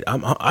Oklahoma State.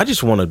 I'm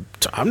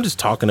just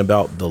talking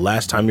about the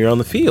last time you're on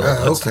the field.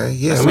 Okay,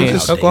 yeah. I mean,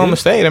 Oklahoma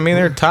State. I mean,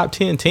 they're a top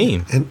 10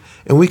 team.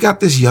 And we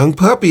got this young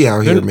puppy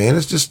out here, man.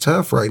 It's just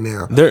tough right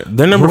now. They're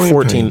number Growing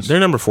 14. pains.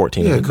 They're number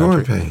 14 Yeah, in the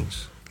growing country.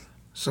 pains.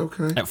 It's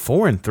okay. At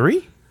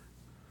 4-3?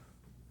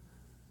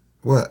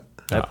 What?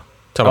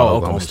 Talking about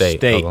Oklahoma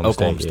State.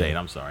 Oklahoma State. Yeah.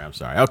 I'm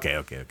sorry. Okay.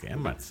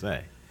 I'm about to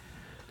say.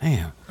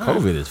 Damn,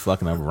 COVID is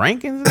fucking up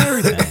rankings and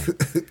everything.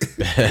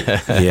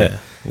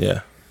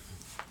 Yeah.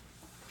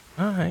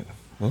 All right.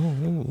 Well,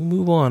 we'll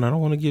move on. I don't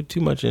want to get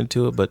too much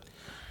into it, but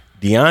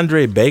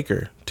DeAndre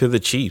Baker to the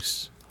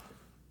Chiefs.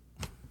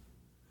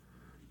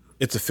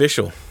 It's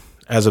official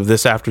as of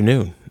this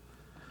afternoon.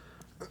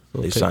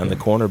 They signed the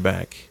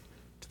cornerback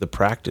to the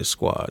practice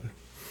squad.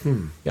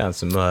 Got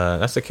some.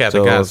 That's the cat that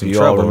So got if some you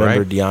trouble, all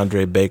remember, right?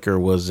 DeAndre Baker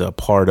was a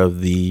part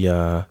of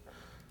the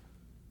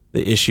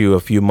issue a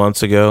few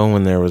months ago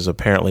when there was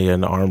apparently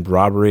an armed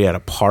robbery at a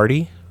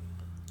party,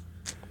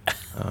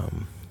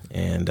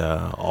 and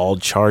all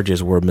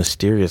charges were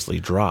mysteriously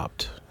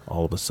dropped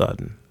all of a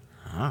sudden.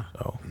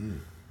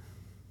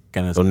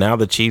 So now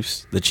the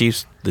Chiefs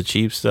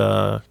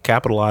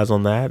capitalize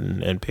on that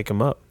and pick him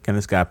up. Can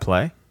this guy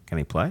play? Can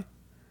he play?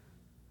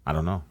 I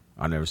don't know.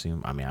 I've never seen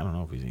him. I mean, I don't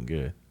know if he's any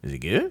good. Is he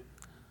good?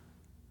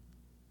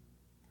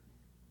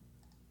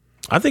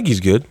 I think he's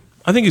good.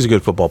 I think he's a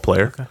good football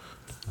player.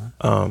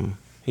 Okay.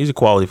 He's a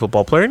quality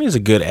football player, and he's a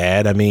good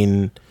ad. I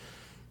mean,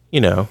 you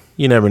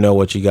never know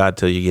what you got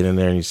till you get in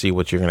there and you see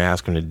what you're going to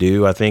ask him to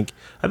do. I think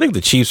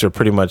the Chiefs are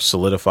pretty much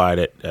solidified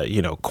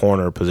at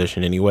corner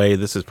position anyway.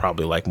 This is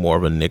probably like more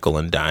of a nickel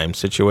and dime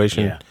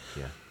situation.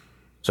 Yeah.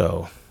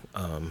 So,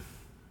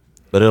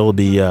 but it'll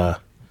be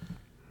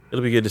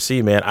good to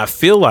see, man. I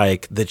feel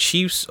like the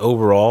Chiefs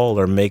overall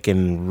are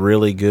making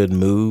really good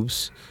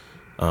moves.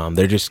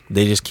 They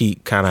just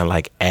keep kind of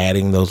like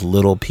adding those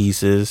little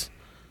pieces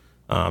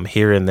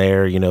here and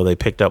there. They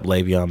picked up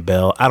Le'Veon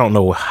Bell. I don't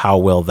know how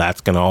well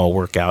that's going to all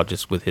work out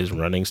just with his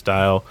running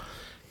style.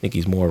 I think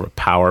he's more of a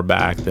power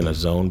back than a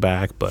zone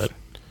back, but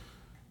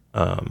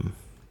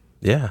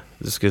yeah,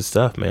 this is good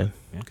stuff, man.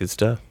 Yeah. Good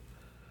stuff.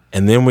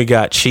 And then we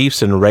got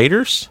Chiefs and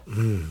Raiders.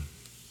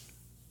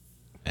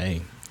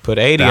 Hey, put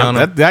 80 on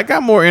them. That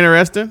got more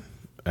interesting.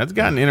 That's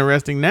gotten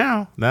interesting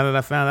now that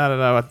I found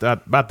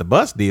out about the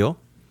bus deal.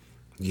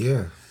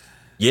 Yeah.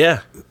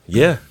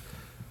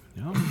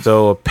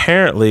 So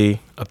apparently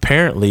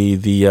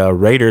the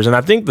Raiders, and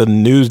I think the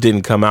news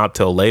didn't come out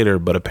till later,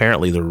 but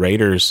apparently the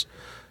Raiders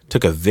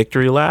took a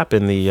victory lap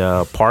in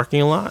the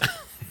parking lot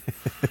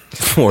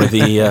for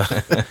the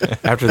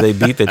after they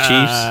beat the Chiefs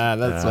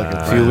That's fucking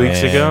a few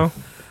weeks ago.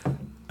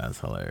 That's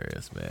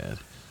hilarious, man.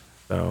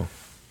 So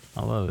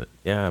I love it.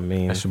 yeah, I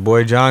mean, That's your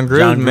boy John Gruden,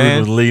 John Gruden man.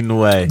 was leading the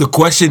way. The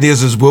question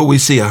is will we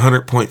see a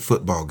 100-point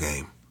football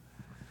game?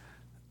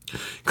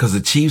 Because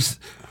the Chiefs,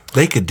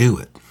 they could do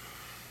it.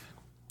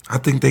 I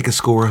think they could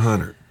score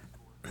 100.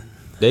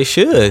 They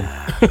should.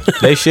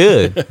 They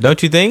should.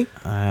 Don't you think?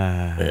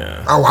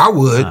 yeah, Oh, I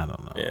would. I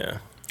don't know. yeah,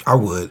 I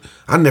would.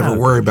 I never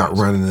worry about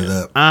running it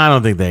up. I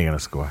don't think they're gonna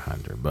score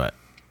 100, but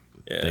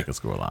They can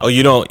score a lot. Oh,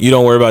 you don't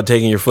worry about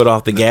taking your foot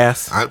off the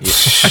gas?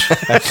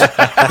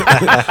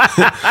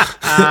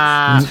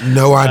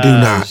 No, I do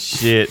not.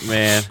 Shit,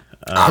 man.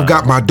 I've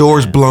got my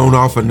doors blown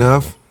off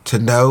enough to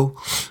know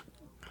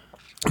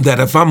that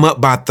if I'm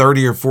up by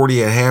 30 or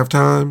 40 at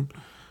halftime,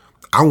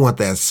 I want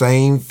that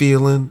same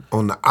feeling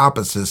on the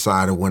opposite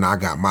side of when I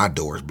got my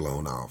doors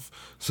blown off.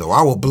 So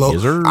I will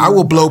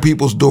blow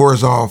people's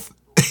doors off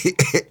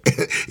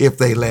if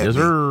they let me.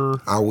 Sir.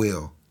 I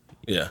will.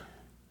 Yeah.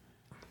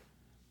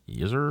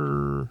 Yes,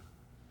 sir.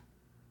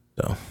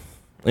 So,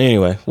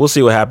 anyway, we'll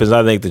see what happens.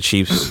 I think the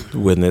Chiefs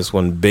win this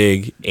one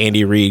big.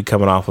 Andy Reid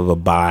coming off of a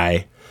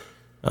bye.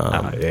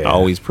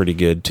 Always pretty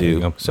good,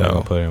 too. I'm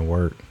gonna put in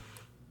work.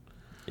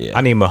 Yeah.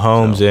 I need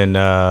Mahomes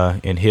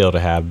and Hill to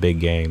have big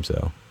games,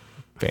 though.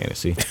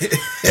 Fantasy.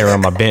 They were on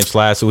my bench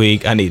last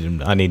week. I need them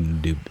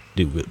to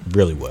do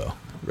really well.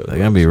 They're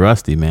going to be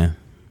rusty, man.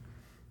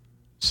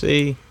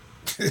 See?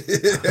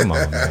 Come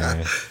on,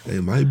 man.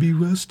 It might be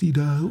rusty,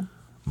 though.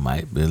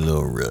 Might be a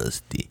little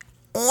rusty.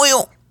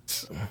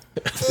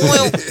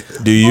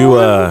 Do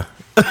you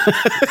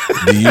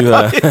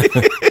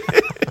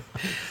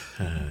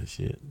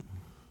Shit.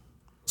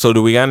 So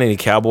do we got any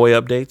Cowboy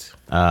updates?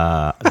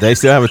 They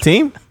still have a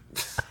team?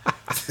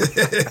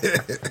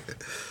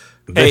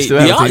 Hey,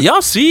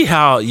 y'all see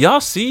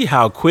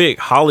how quick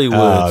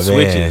Hollywood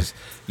switches.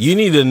 You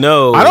need to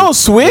know. I don't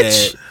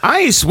switch.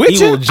 I ain't switching.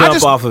 He will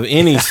jump off of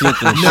any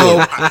sinking ship.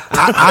 No,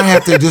 I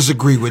have to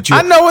disagree with you.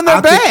 I know when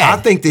they're bad.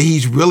 I think that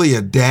he's really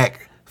a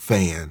Dak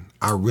fan.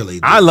 I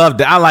really do. I love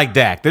Dak. I like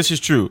Dak. This is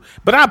true.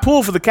 But I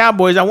pull for the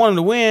Cowboys. I want them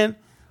to win.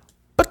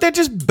 But they're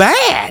just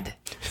bad.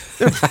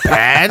 They're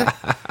bad.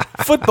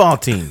 Football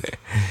team.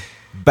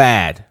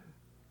 Bad.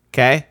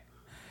 Okay?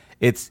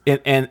 It's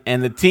and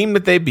the team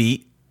that they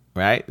beat,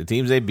 right? The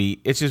teams they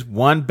beat, it's just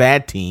one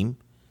bad team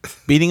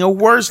beating a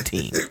worse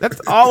team. That's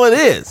all it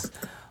is.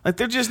 Like,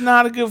 they're just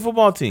not a good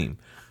football team.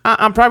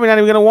 I'm probably not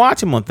even going to watch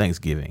them on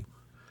Thanksgiving.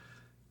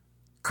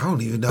 I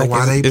don't even know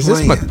why they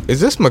playing. Is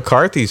this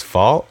McCarthy's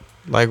fault?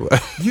 Like,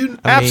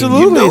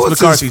 Absolutely, you know it's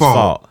McCarthy's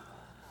fault.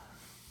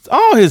 It's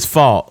all his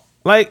fault.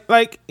 Like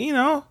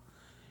Yeah.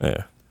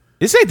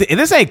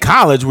 This ain't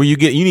college where you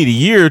need a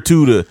year or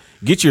two to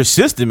get your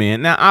system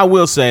in. Now, I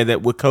will say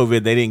that with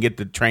COVID, they didn't get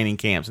the training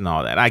camps and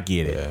all that. I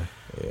get it.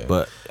 Yeah.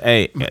 But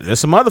hey, there's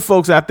some other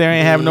folks out there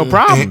ain't having no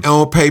problems. And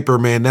on paper,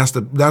 man, that's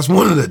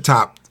one of the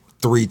top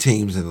 3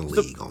 teams in the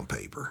league on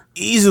paper.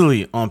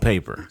 Easily on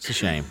paper. It's a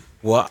shame.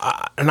 Well,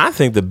 I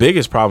think the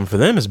biggest problem for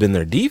them has been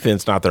their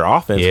defense, not their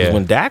offense. Because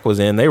when Dak was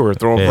in, they were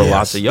throwing for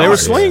lots of yards. They were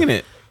slinging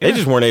it. They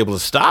just weren't able to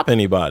stop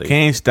anybody.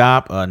 Can't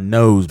stop a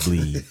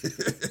nosebleed.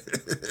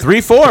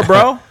 3-4,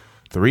 bro.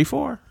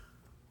 3-4.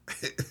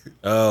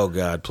 Oh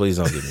God, please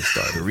don't get me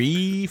started.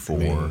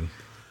 3-4.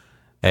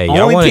 Hey,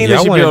 y'all wanted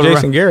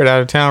Jason Garrett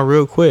out of town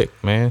real quick,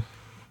 man.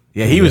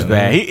 Yeah, he was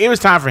bad. It was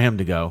time for him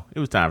to go.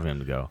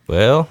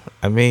 Well,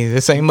 I mean,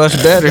 this ain't much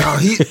better.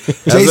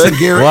 Jason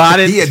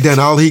Garrett, he had done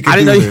all he could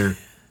do there.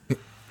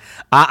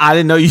 I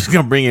didn't know you was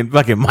going to bring in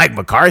fucking Mike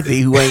McCarthy,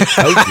 who ain't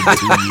coached in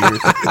 2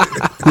 years,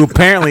 who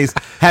apparently is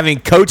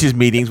having coaches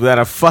meetings without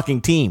a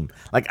fucking team.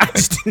 Like, I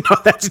just didn't know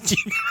that's what you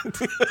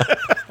do.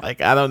 Like,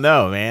 I don't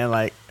know, man.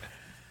 Like,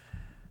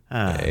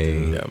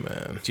 Yeah,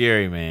 man.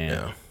 Jerry, man.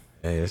 Yeah.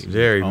 Hey, it's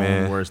Jerry,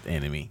 man. Own worst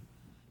enemy.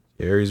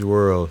 Jerry's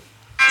world.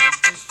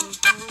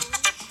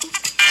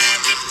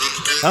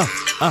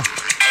 Oh.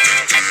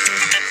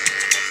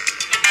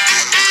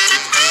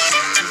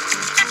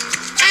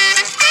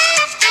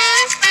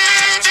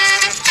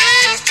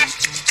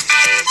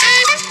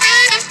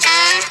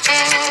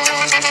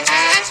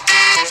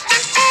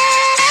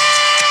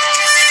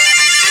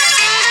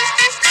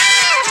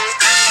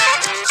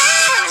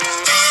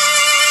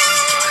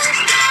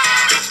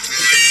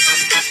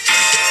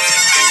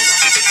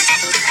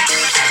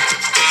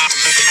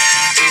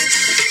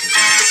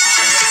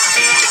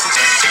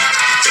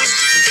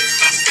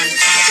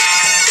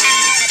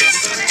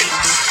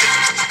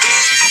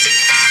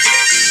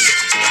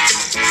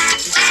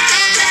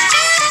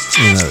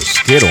 Another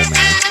Skittle, man.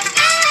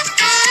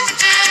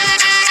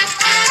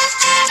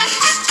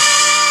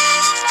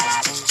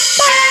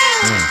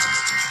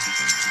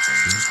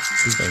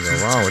 Can't go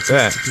wrong with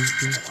that.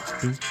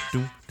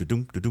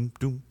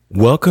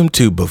 Welcome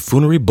to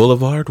Buffoonery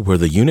Boulevard, where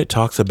the unit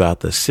talks about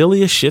the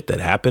silliest shit that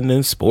happened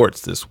in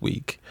sports this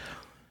week.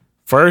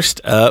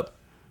 First up.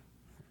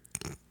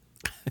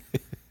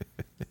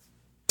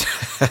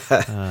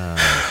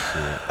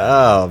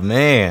 Oh,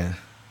 man.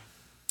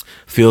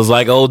 Feels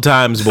like old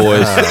times,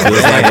 boys.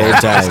 Feels like old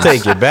times. Let's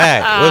take it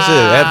back. What's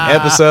it?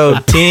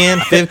 Episode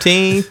 10,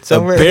 15?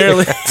 Somewhere?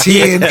 Apparently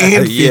 10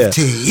 and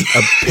 15.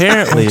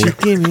 Apparently, Won't you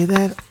give me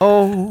that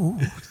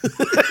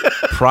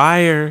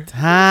prior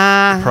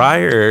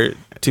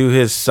to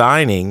his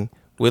signing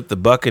with the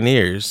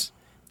Buccaneers,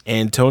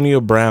 Antonio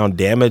Brown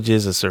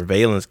damages a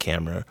surveillance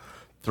camera,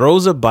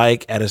 throws a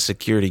bike at a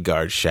security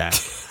guard shack.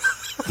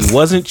 He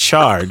wasn't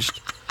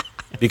charged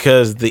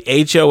because the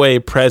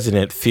HOA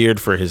president feared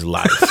for his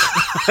life.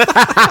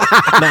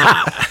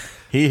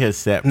 He has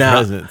set Now-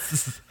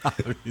 presence.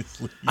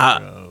 Obviously,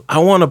 I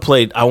want to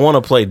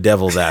play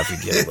devil's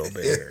advocate a little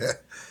bit here.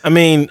 I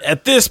mean,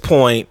 at this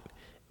point,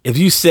 if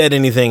you said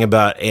anything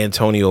about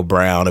Antonio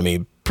Brown, I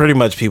mean, pretty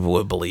much people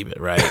would believe it,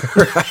 right?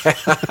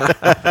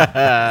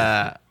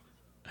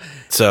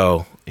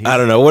 So, I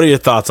don't know. What are your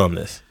thoughts on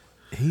this?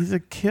 He's a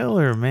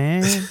killer,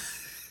 man.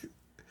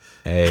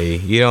 Hey,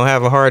 you don't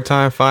have a hard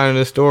time finding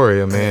the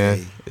story,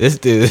 man. This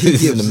dude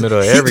is in the middle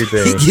of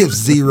everything. He gives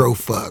 0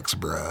 fucks,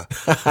 bruh.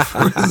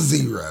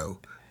 0.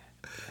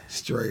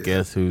 Straight.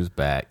 Guess who's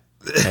back?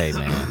 Hey,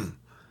 man.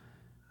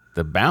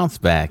 The bounce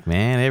back,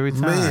 man, every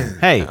time. Man.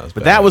 Hey,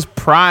 but that was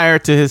prior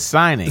to his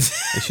signing.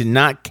 It should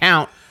not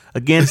count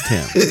against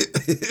him.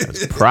 That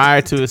was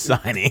prior to his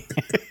signing.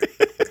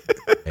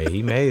 Hey,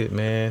 he made it,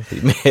 man. He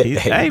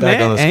He's back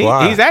on the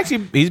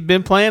squad. He's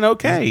been playing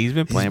okay. He's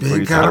been playing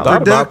pretty kinda I solid. thought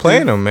about productive.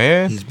 playing him,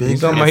 man. He's been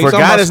he's on kinda- my, For he's a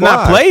on guy my that's squad.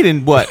 not played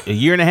in what, a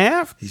year and a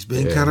half? He's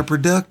been kind of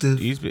productive.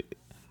 He's been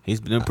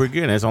doing pretty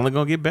good. And it's only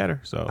gonna get better.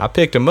 So I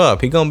picked him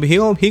up. He gonna be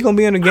in the I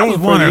game was before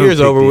the wondering who year's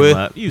picked over him with.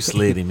 up. You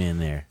slid him in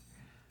there.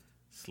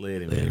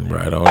 Slid him in there.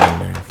 Right on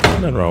in there.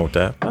 Nothing wrong with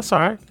that. That's all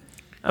right.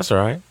 That's all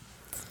right.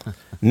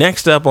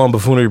 Next up on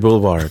Buffoonery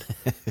Boulevard,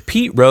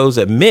 Pete Rose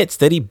admits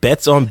that he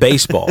bets on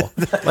baseball.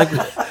 Like,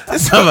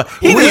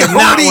 He We does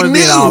not already want to be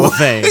in the Hall of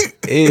Fame.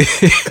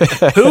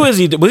 who is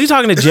he? Was he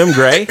talking to Jim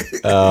Gray?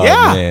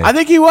 Yeah, man. I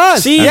think he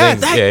was. See, I think-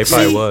 that- yeah, he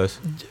probably see- was.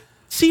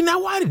 See,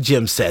 now why did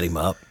Jim set him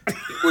up?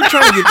 We're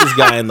trying to get this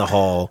guy in the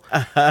Hall.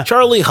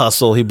 Charlie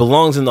Hustle, he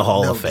belongs in the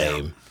Hall of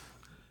Fame.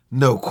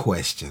 No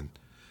question.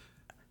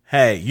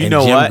 Hey, you And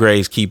know Jim what?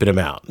 Gray's keeping him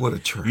out. What a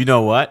trip. You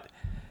know what?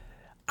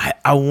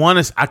 I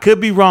want to. I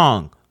could be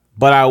wrong,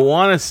 but I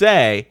want to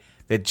say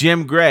that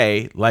Jim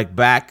Gray, like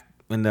back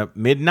in the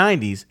mid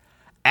 '90s,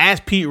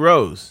 asked Pete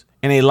Rose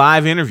in a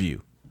live interview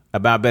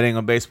about betting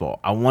on baseball.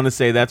 I want to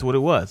say that's what it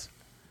was.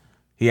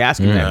 He asked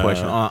him that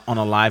question on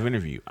a live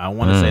interview. I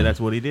want to say that's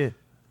what he did.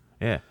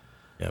 Yeah,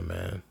 Yeah,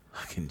 man.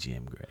 fucking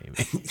Jim Gray,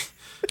 man.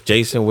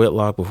 Jason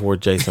Whitlock before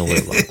Jason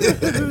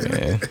Whitlock.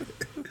 Man.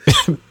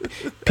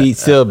 Pete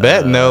still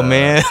betting though,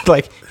 man.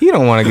 Like he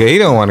don't want to go. He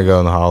don't want to go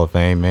in the Hall of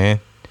Fame, man.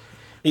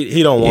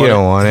 He don't want He it.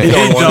 don't want it. He He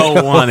don't want it.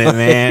 don't want it,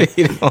 man.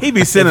 He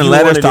be If sending you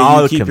letters wanted to it,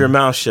 all you the keep your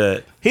mouth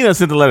shut. He done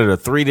sent a letter to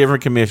 3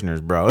 different commissioners,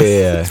 bro.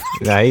 Yeah,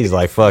 nah, he's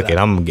like, fuck it.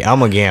 I'm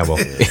gonna gamble.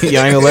 Y'all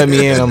ain't gonna let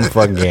me in. I'm gonna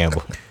fucking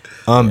gamble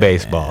on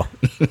baseball.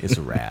 It's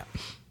a wrap.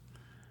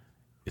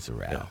 It's a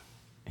wrap.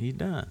 He's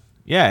done.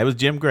 Yeah, it was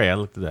Jim Gray. I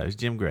looked it up. It was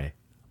Jim Gray.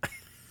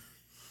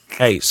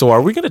 Hey, so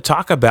are we going to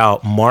talk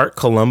about Mark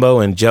Colombo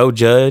and Joe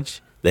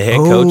Judge, the head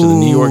coach of the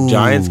New York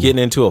Giants,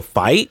 getting into a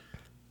fight?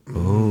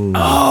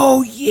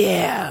 Oh,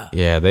 yeah.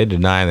 Yeah, they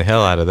denying the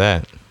hell out of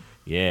that.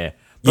 Yeah.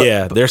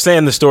 Yeah, they're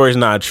saying the story's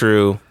not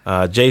true.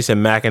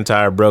 Jason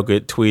McIntyre broke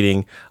it,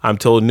 tweeting, "I'm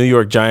told New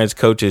York Giants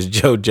coaches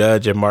Joe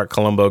Judge and Mark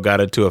Colombo got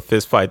into a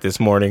fist fight this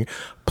morning.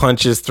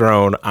 Punches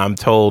thrown. I'm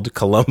told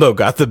Colombo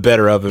got the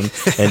better of him,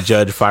 and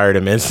Judge fired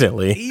him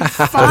instantly." He's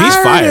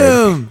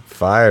fired.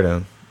 Fired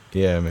him.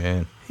 Yeah,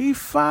 man. He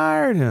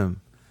fired him.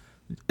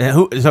 And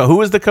who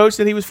was the coach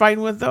that he was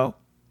fighting with, though?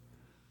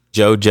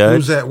 Joe Judge.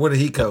 Who's that? What did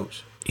he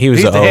coach? He was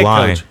He's the the head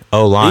O-line. coach.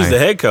 O-line. He's the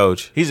head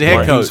coach. He's the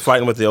head He coach. was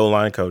fighting with the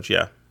O-line coach,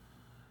 yeah.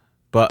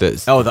 But The- the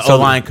so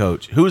O-line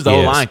coach. Who's the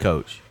Yes. O-line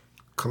coach?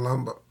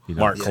 Colombo.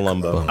 Mark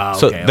Colombo. Oh,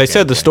 So okay, they okay,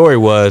 said the okay. story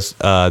was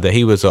that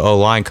he was an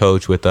O-line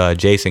coach with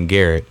Jason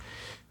Garrett.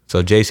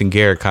 So Jason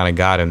Garrett kind of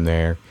got him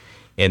there.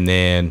 And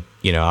then,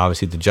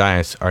 obviously the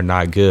Giants are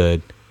not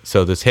good.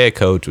 So this head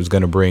coach was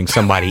going to bring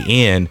somebody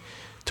in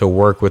to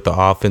work with the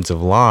offensive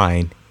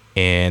line.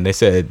 And they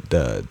said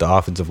the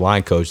offensive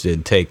line coach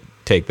didn't take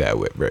that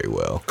very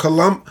well.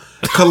 Colombo?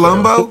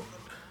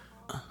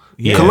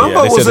 Yeah,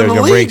 Colombo they said was they in were the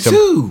gonna bring league,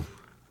 too.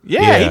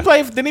 Yeah, Yeah. he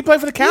played. Didn't he play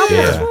for the Cowboys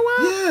Yeah. for a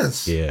while?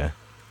 Yes. Yeah.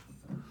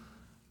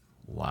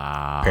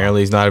 Wow.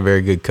 Apparently he's not a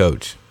very good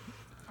coach.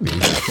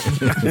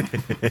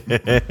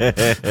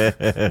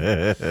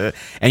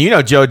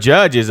 And Joe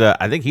Judge is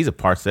I think he's a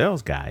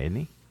Parcells guy, isn't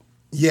he?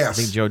 Yes. I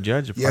think Joe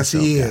Judge is a Yes,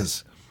 Parcells he guy.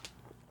 is.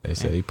 They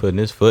said he putting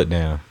his foot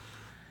down.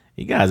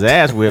 He got his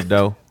ass whipped,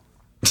 though.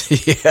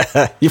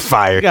 Yeah, you He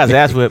fired. got his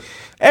ass whipped.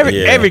 Yeah.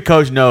 Every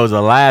coach knows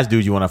the last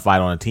dude you want to fight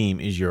on a team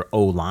is your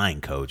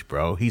O-line coach,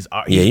 bro. He's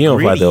Yeah, you don't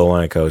fight gritty. the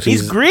O-line coach.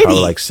 He's gritty.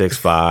 Probably like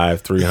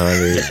 6'5",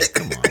 300.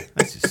 Come on,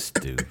 that's just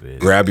stupid.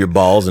 Grab your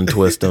balls and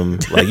twist them.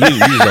 Like, you just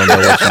don't know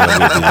what you're going to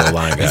get these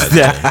O-line guys.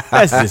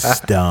 That's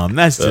just dumb.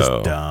 That's So,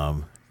 just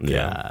dumb.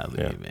 yeah,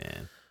 Golly, yeah.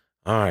 man.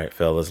 All right,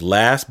 fellas.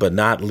 Last but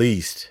not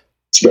least.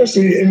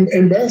 Especially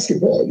in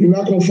basketball. You're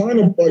not going to find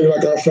a buddy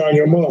like I found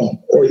your mom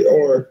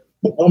or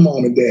my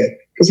mom and dad.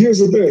 Because here's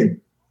the thing.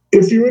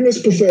 If you're in this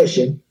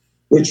profession,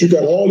 which you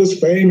got all this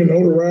fame and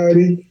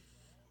notoriety,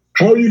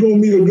 how are you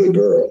going to meet a good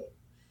girl?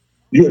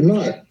 You're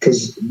not,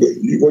 because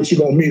what you're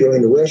going to meet are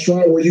in the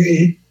restaurant where you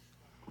eat,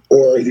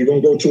 or you're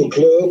going to go to a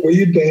club where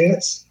you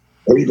dance,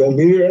 or you're going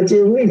to meet her at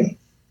the arena.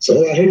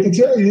 So I hate to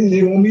tell you,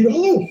 you're going to meet a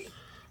hoe.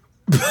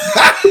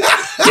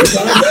 That's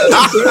how it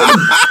goes, son.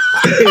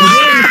 And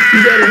then you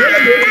got to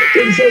wonder,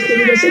 Then the first thing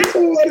they're gonna say,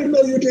 oh, I didn't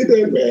know you did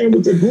that, man,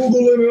 with the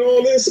Googling and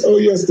all this. Oh,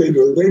 yes, they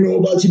do. They know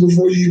about you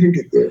before you even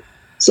get there.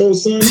 So,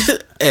 son,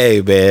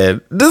 Hey,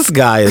 man, this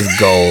guy is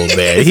gold,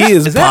 man. He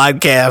is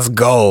podcast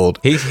gold.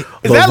 He's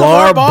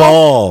LeVar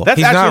Ball. That's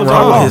He's actually not LeVar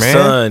wrong, Ball. His man.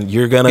 son,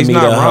 you're gonna He's meet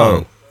not a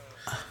wrong. hoe.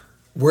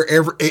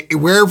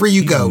 Wherever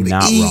you go, to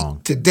not eat,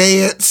 wrong. to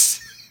dance,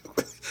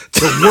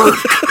 to work,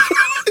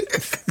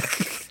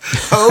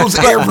 hoes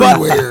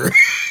everywhere.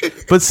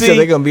 But so they're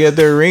see, gonna be at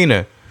the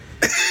arena.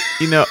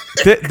 you know,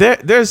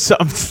 there's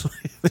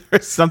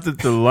something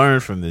to learn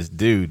from this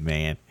dude,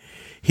 man.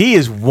 He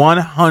is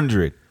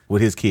 100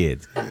 with his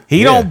kids.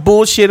 He don't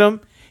bullshit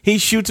them. He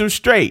shoots them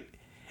straight,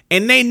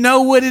 and they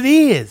know what it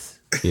is.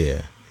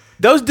 Yeah.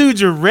 Those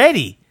dudes are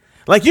ready.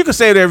 Like, you can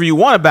say whatever you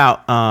want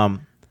about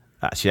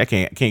shit, I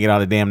can't get all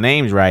the damn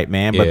names right,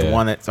 man. But the Yeah.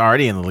 one that's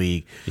already in the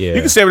league, Yeah.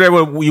 you can say whatever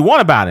you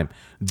want about him.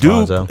 Dude,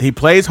 Lonzo. he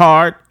plays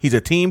hard. He's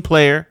a team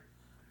player.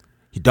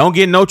 He don't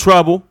get in no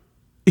trouble.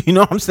 You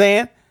know what I'm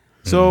saying?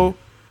 So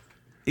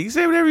you can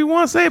say whatever you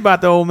want to say about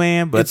the old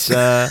man, but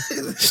Stop,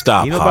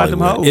 You know about them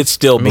Hollywood. hoes. It's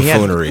still he had-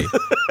 buffoonery.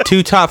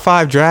 2 top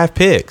 5 draft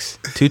picks.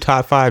 2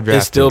 top 5 draft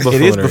It's still picks.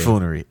 it is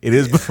buffoonery. buffoonery. It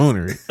is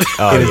buffoonery.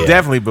 Oh, it is yeah.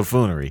 definitely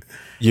buffoonery.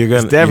 You're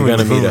It's gonna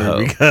definitely meet a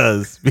hoe.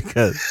 buffoonery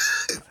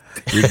because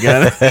you're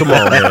gonna Come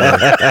on,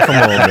 man. Come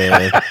on,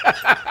 man.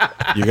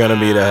 You're gonna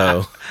meet a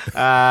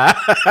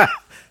hoe.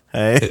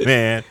 hey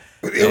man.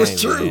 It was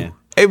true. Man.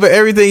 Hey, but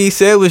everything he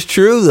said was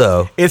true,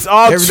 though. It's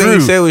all Everything true. he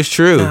said was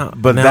true.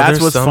 But Now, that's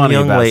there's what's some funny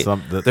young about la-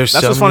 some. There's That's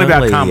some what's funny young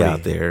about lady comedy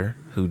out there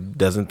who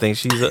doesn't think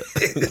she's a.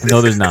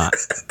 No, there's not.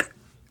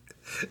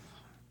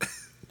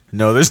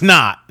 No, there's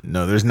not.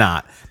 No, there's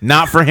not.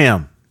 Not for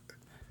him.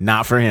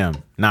 Not for him.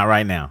 Not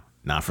right now.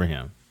 Not for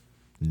him.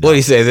 What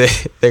he say?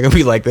 They're gonna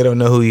be like they don't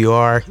know who you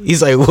are.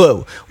 He's like,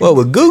 what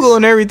with Google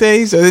and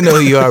everything, so they know who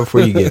you are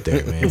before you get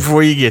there, man.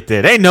 Before you get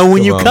there, they know when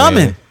Come you on,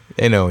 coming. man.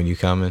 They know when you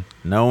coming.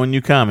 Know when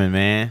you coming,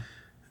 man.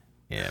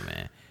 Yeah,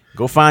 man.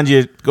 Go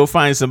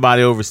find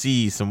somebody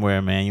overseas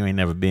somewhere, man. You ain't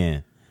never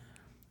been.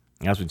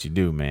 That's what you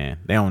do, man.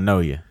 They don't know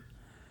you.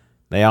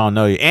 They all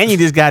know you, and you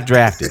just got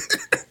drafted,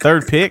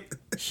 3rd pick.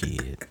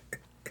 Shit,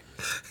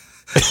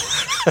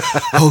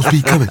 Hoes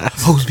be coming.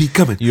 Hoes be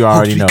coming. you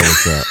already know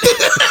what's up.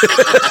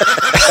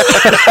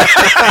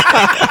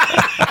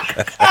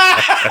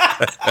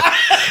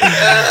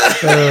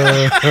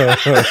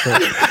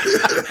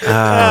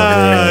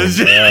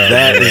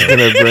 That is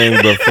gonna bring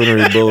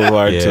Buffoonery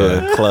Boulevard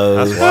to a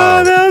close.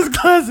 Oh, that was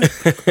classic.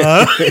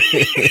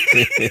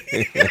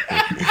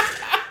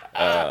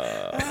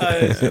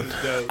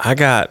 I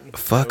got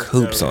fuck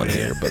hoops on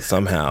here, but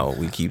somehow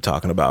we keep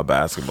talking about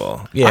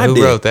basketball. Yeah, I who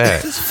did. wrote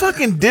that? It's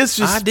fucking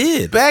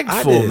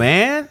disrespectful, I did.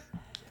 man.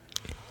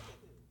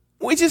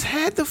 We just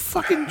had the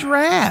fucking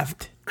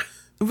draft.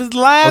 It was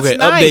last Okay,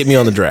 night. update me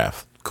on the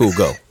draft. Cool,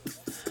 go.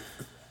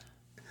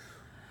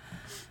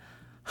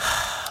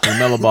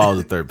 LaMelo Ball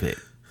is the 3rd pick.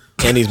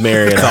 And he's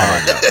marrying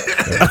hard.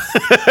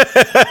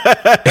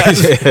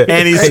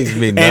 And he's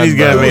being and he's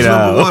done gonna by- be Who's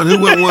number the one?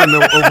 Who went one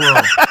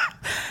overall?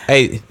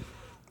 Hey,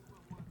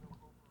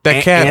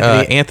 that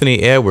cat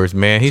Anthony Edwards,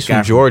 man, he's guy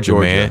from from Georgia,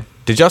 Georgia. man.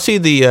 Did y'all see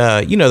the?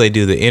 They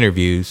do the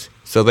interviews,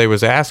 so they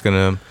was asking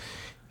him,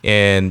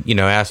 and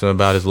asking him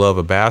about his love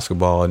of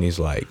basketball, and he's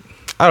like,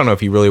 I don't know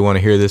if you really want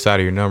to hear this out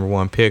of your number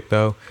 1 pick,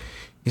 though.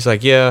 He's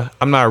like, yeah,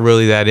 I'm not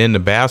really that into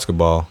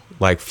basketball.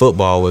 Like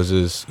football was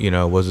his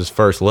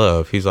first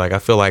love. He's like, I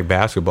feel like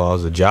basketball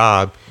is a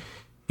job.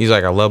 He's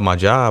like, I love my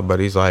job, but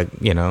he's like,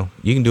 you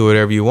can do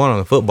whatever you want on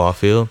the football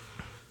field.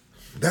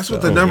 That's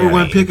what the number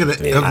one pick of the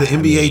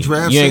NBA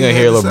draft. You ain't gonna had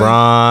hear to say.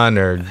 LeBron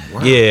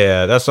or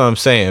yeah, that's what I'm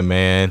saying,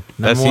 man.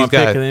 That's number 1 he's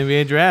got pick of the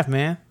NBA draft,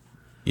 man.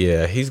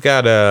 yeah, he's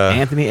got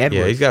Anthony Edwards.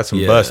 Yeah, he's got some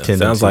Yeah, bust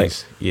tendencies. sounds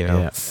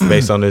like-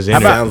 based on his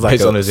Sounds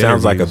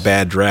like interviews. a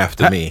bad draft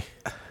to me.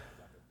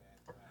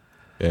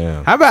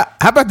 Yeah, How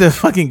about the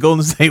fucking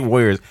Golden State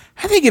Warriors?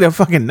 How they get a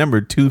fucking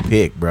number 2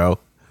 pick, bro?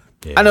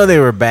 Yeah. I know they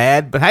were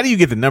bad, but how do you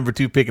get the number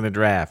 2 pick in the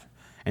draft?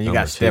 And you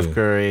Number got Steph 2.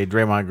 Curry,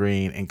 Draymond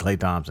Green, and Klay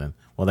Thompson.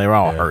 Well, they were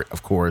all hurt,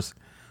 of course.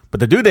 But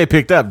the dude they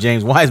picked up,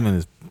 James Wiseman,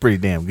 is pretty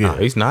damn good. Oh,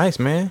 he's nice,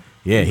 man.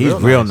 Yeah, he's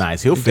real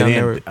nice. He'll He's fit down in.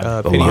 there with,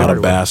 A Penny lot Hardaway.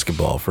 of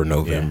basketball for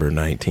November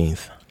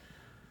 19th.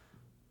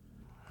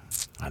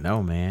 I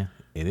know, man.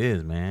 It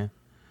is, man.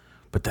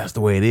 But that's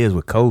the way it is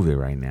with COVID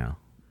right now.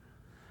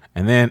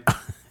 And then,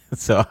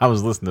 so I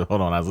was listening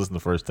to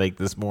First Take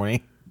this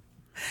morning,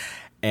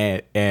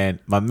 and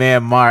my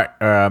man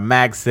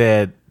Max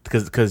said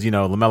because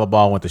LaMelo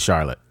Ball went to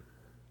Charlotte,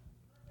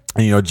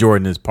 and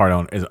Jordan is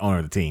is owner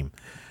of the team,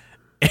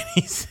 and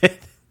he said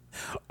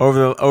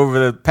over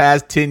the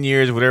past 10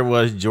 years, whatever it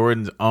was,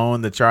 Jordan's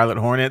owned the Charlotte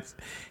Hornets.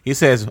 He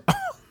says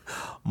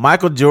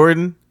Michael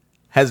Jordan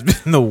has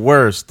been the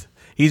worst.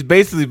 He's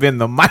basically been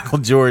the Michael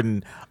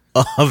Jordan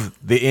of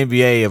the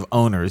NBA of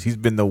owners. He's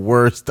been the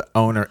worst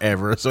owner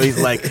ever. So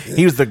he's like,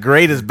 he was the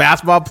greatest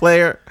basketball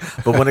player,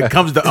 but when it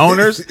comes to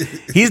owners,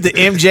 he's the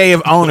MJ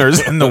of owners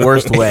in the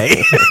worst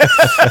way.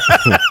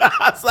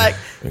 I was like,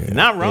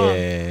 not wrong.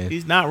 Yeah.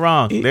 He's not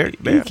wrong. He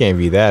can't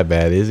be that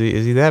bad, is he?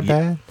 Is he that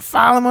bad?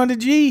 File him under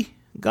G.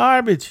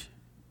 Garbage.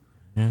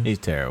 He's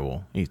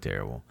terrible. He's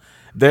terrible.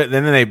 Then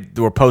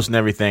they were posting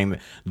everything.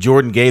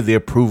 Jordan gave the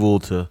approval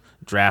to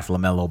draft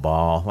LaMelo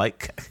Ball.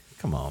 Like,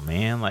 come on,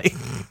 man. Like,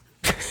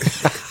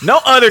 no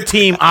other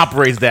team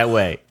operates that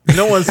way.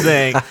 No one's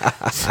saying,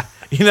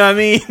 you know what I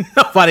mean?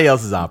 Nobody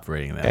else is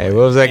operating that way. Hey,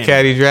 what was that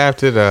cat he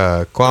drafted?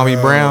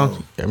 Kwame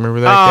Brown. Remember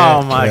that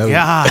cat? Oh my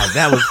God,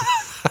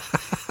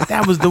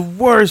 that was the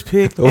worst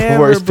pick. The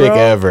worst pick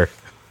ever.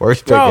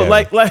 Worst pick bro, ever.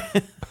 like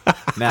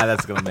now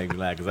that's gonna make me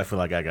laugh because I feel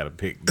like I gotta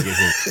pick. Get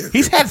him.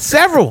 He's had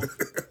several.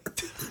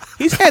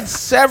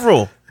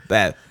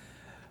 Bad.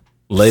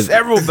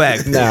 Several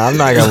back. Nah, I'm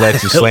not gonna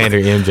let you slander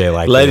MJ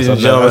like Ladies this.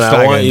 and gentlemen,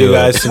 I want you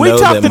guys to We know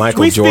talk that the-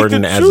 Michael we speak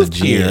Jordan the as a truth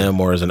here. GM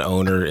or as an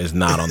owner is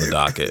not on the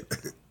docket.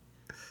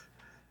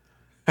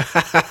 He's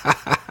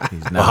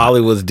Well, not.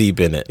 Hollywood's deep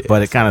in it.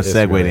 But it kind of It's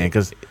segued really- in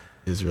because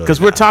It's really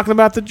we're not. talking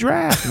about the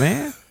draft,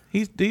 man.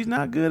 He's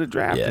not good at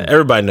drafting. Yeah,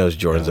 everybody knows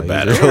Jordan's a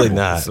bad he's animal. really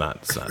not. It's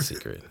not a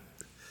secret.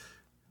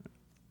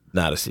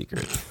 Not a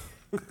secret.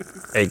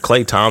 Hey,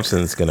 Klay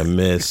Thompson's gonna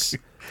miss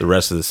the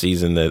rest of the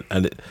season.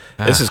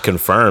 This is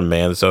confirmed,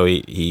 man. So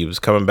he was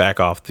coming back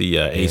off the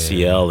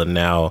ACL and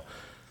now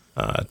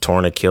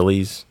torn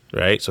Achilles,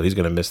 right? So he's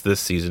gonna miss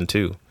this season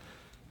too.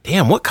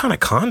 Damn, what kind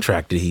of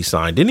contract did he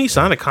sign? Didn't he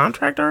sign a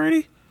contract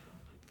already?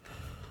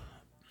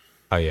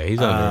 Oh yeah, he's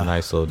under a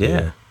nice little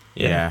deal.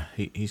 Yeah,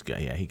 he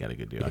got a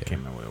good deal. I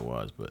can't remember what it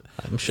was, but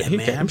I'm sure.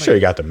 man, I'm sure he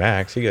got the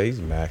max. He's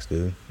a max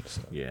dude.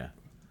 So, yeah.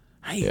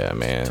 yeah,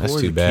 man, Tore that's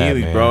his too bad,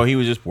 Achilles, man. bro. He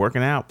was just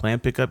working out, playing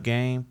pickup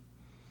game.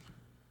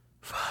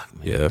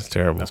 Yeah, that's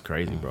terrible. That's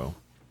crazy, bro.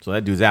 So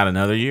that dude's out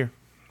another year.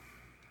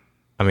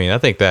 I mean, I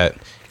think that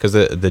because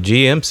the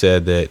GM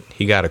said that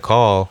he got a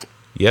call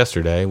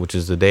yesterday, which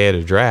is the day of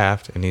the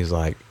draft, and he's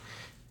like,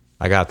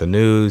 I got the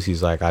news.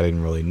 He's like, I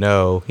didn't really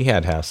know. He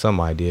had to have some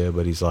idea,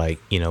 but he's like,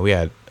 we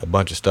had a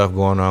bunch of stuff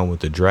going on with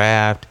the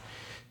draft.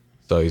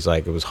 So he's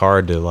like, it was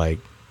hard to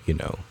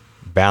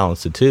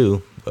balance the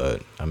two.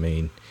 But I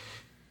mean,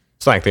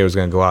 it's not like they was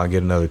going to go out and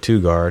get another 2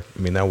 guard. I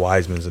mean, that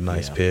Wiseman's a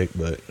nice pick,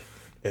 but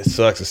it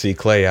sucks to see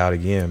Klay out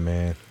again,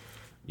 man.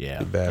 Yeah,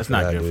 Too bad that's for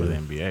not that good for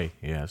dude. the NBA.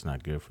 Yeah, it's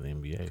not good for the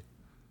NBA.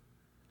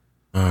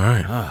 All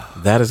right.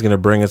 That is going to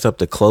bring us up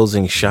to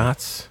closing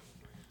shots.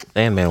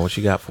 And man, what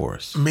you got for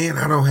us? Man,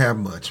 I don't have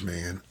much,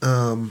 man.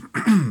 I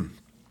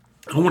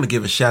want to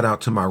give a shout out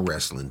to my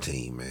wrestling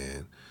team,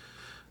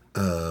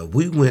 man.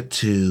 We went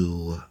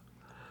to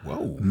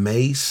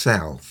May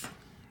South,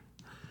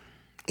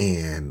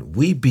 and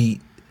we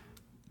beat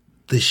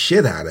the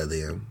shit out of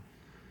them.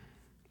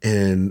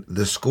 And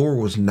the score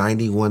was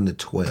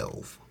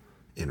 91-12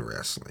 in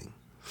wrestling.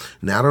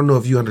 Now, I don't know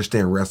if you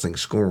understand wrestling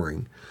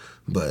scoring,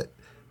 but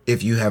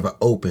if you have an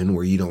open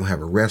where you don't have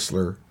a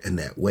wrestler in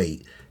that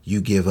weight, you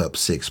give up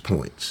 6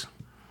 points.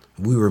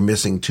 We were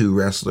missing 2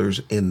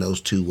 wrestlers in those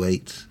 2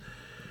 weights.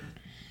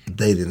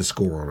 They didn't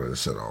score on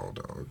us at all,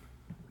 dog.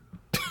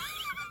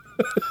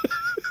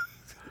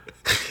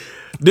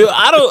 Dude,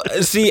 I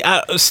don't see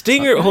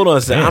Stinger. Hold on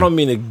a second. I don't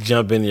mean to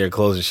jump into your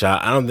closing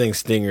shot. I don't think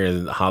Stinger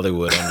and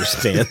Hollywood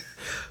understand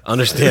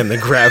the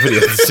gravity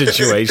of the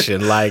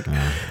situation. Like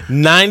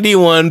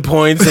 91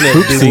 points in a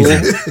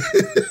duel.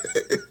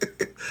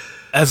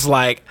 That's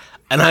like,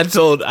 and I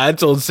told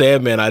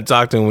Sandman. I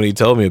talked to him when he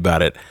told me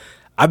about it.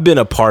 I've been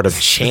a part of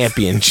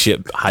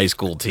championship high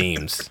school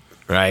teams,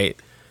 right?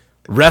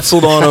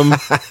 Wrestled on them,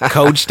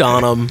 coached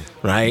on them,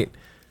 right?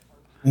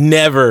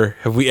 Never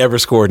have we ever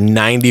scored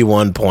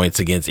 91 points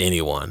against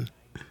anyone.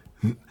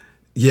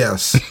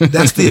 Yes,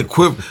 that's the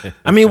equivalent.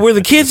 I mean, were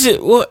the kids?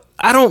 Well,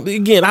 I don't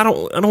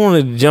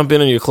want to jump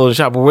in on your closing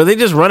shot, but were they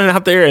just running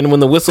out there and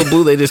when the whistle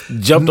blew, they just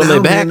jumped on their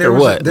back man, or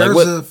what? There Like,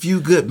 was what? a few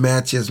good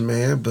matches,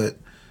 man, but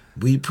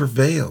we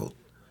prevailed.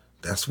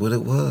 That's what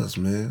it was,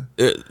 man.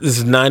 This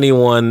is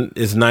 91.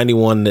 Is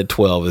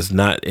 91-12. It's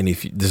not any.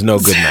 There's no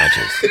good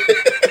matches.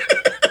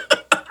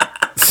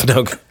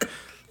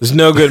 There's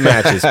no good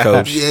matches,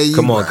 Coach. Yeah, you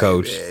Come on, right.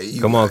 Coach. Yeah,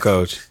 you Come on, right.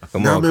 Coach.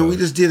 Come No, on, man, Coach. we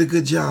just did a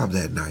good job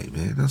that night,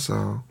 man. That's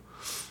all.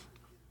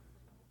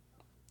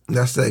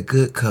 That's that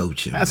good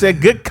coaching. I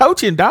said good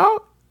coaching,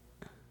 dog.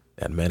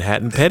 That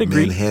Manhattan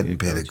pedigree. Manhattan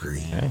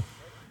pedigree.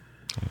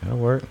 That'll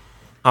work.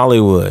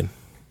 Hollywood.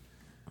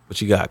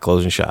 What you got?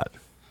 Closing shot.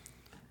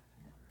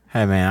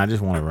 Hey man, I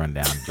just want to run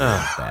down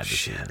bad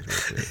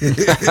decisions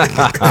real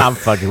quick. I'm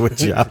fucking with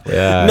you.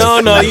 Yeah.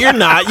 No, you're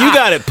not. You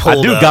got it I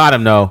pulled do up. got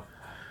him though.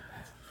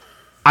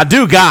 I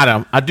do got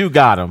him.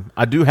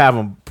 I do have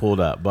him pulled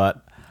up,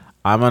 but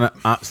I'm gonna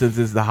since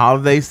it's the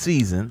holiday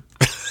season,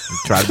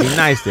 try to be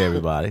nice to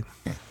everybody.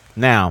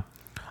 Now,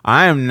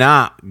 I am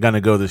not gonna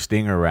go the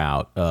Stinger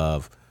route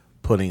of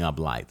putting up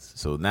lights.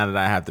 So now that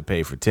I have to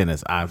pay for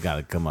tennis, I've got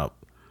to come up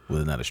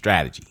with another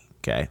strategy.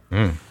 Okay.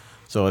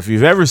 So if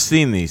you've ever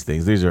seen these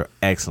things, these are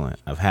excellent.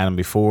 I've had them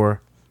before.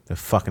 They're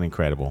fucking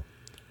incredible.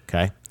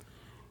 Okay.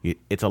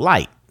 It's a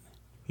light.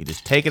 You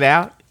just take it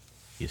out,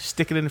 you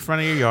stick it in the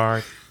front of your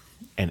yard,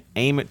 and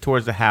aim it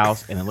towards the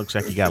house, and it looks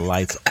like you got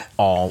lights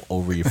all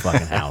over your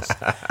fucking house.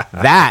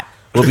 That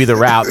will be the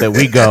route that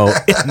we go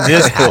in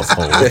this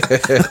household.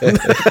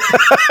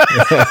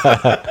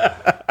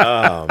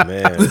 Oh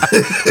man,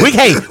 We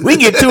can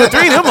get 2 or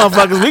 3 of them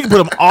motherfuckers. We can put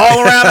them all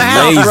around the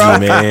house, bro.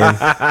 lazy man,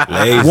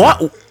 lazy.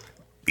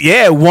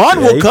 One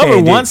will you cover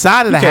can't do- one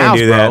side of the you can't house,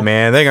 do bro. that,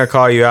 man. They're gonna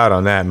call you out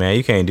on that, man.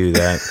 You can't do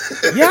that.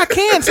 Yeah, I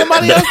can.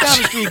 Somebody else down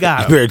the street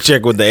got them. Better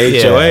check with the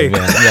Yeah, HOA.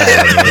 man.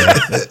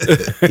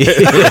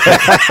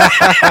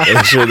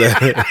 Make sure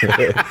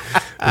that.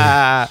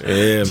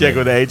 Yeah, Check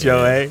man. with the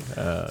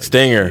HOA.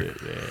 Stinger.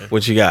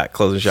 What you got?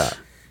 Closing shot.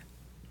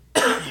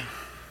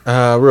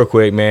 Real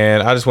quick,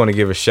 man. I just want to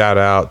give a shout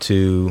out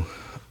to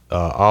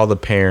all the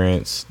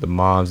parents, the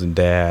moms and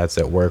dads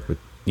that work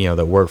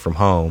from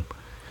home.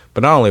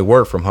 But not only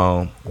work from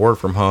home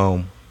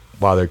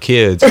while their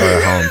kids are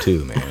at home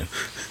too, man.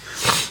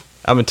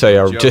 I'm gonna tell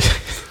you just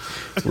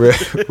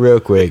real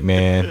quick,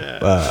 man.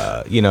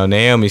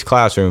 Naomi's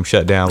classroom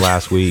shut down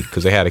last week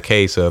because they had a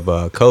case of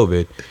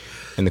COVID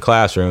in the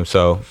classroom.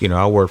 So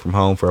I worked from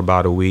home for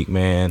about a week,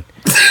 man.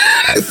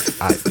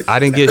 I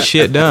didn't get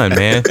shit done,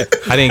 man.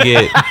 I didn't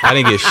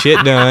get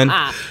shit done.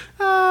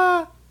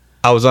 I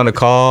was on a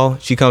call.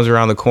 She comes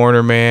around the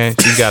corner, man.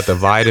 She got the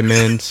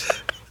vitamins.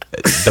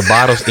 The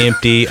bottle's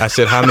empty. I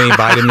said, how many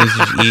vitamins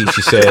did you eat?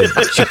 She said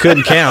she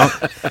couldn't count.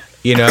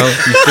 She's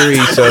 3,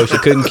 so she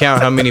couldn't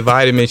count how many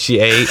vitamins she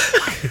ate.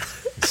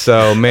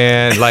 So,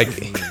 man,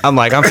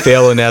 I'm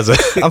failing as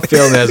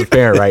a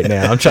parent right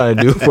now. I'm trying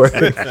to do work.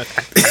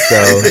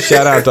 So,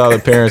 shout out to all the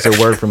parents that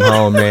work from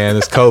home, man.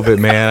 This COVID,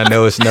 man, I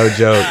know it's no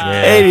joke,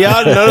 man. Hey,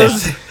 y'all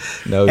notice?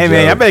 No Hey, joke.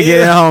 man, I better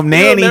get a home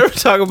nanny. You don't never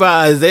talk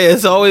about Isaiah.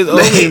 It's always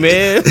Omi,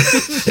 man.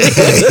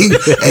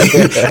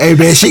 Hey,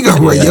 man, she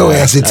gonna run your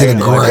ass into the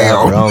Watch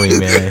out for ground. Omi,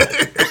 man.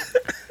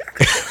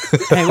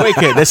 Hey, wait,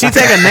 kid. Does she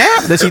take a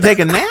nap? Does she take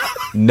a nap?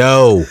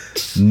 No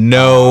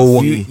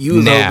You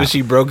was nap. hoping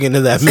she broke into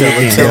that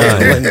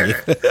melatonin.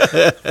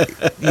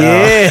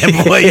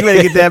 Yeah, boy, you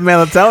better get that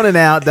melatonin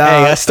out, dog.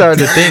 Hey, I started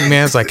to think,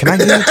 man. It's like, can I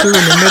give it to her in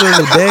the middle of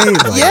the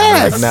day? Like,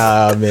 Yes. I'm like,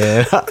 nah,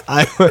 man.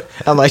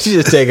 I'm like, she's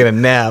just taking a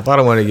nap. I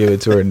don't want to give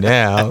it to her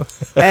now.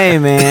 Hey,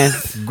 man,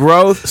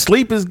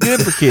 sleep is good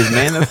for kids,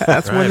 man.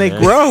 That's when they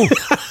grow.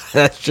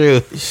 That's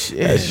true. Shit,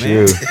 That's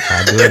man. true.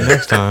 I'll do it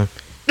next time.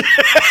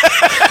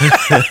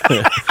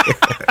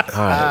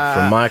 All right,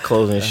 for my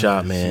closing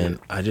shot, man,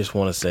 I just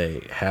want to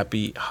say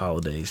happy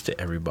holidays to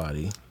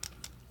everybody.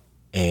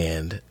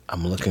 And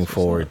I'm looking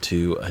forward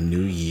to a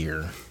new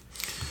year,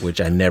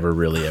 which I never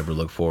really ever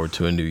look forward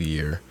to a new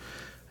year.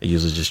 I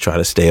usually just try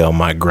to stay on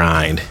my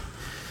grind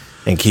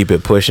and keep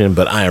it pushing,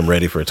 but I am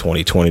ready for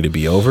 2020 to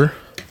be over.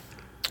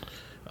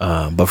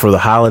 But for the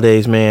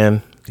holidays,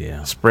 man,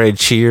 spread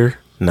cheer,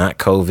 not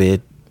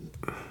COVID.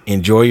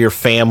 Enjoy your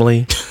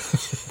family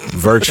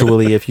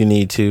virtually if you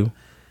need to.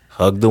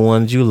 Hug the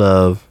ones you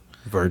love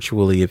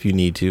virtually if you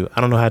need to.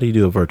 I don't know, how do you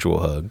do a virtual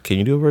hug? Can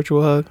you do a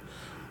virtual hug?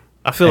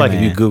 I feel like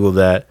if you Google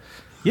that,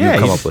 you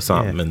come up with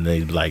something and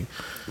they like.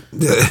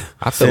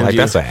 I feel like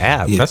that's an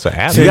app. Yeah. That's an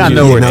app. You gotta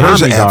know where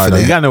there's an Tommies app are, for though.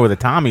 that. You gotta know where the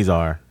Tommies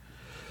are.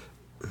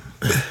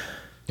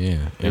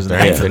 Yeah, There's there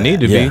an ain't app for there need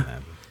that.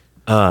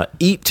 to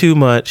be. Eat too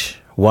much,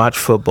 watch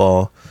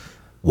football,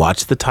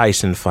 watch the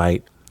Tyson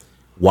fight,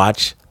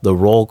 watch the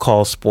Roll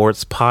Call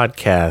Sports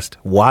podcast,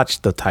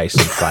 watch the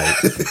Tyson fight,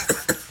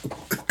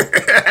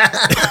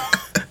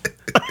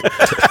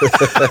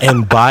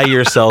 and buy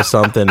yourself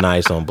something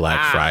nice on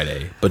Black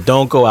Friday. But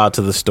don't go out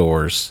to the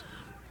stores.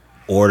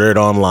 Order it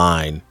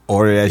online.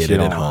 Order that Get shit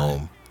it at online.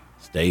 home.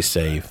 Stay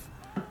safe.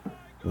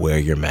 Wear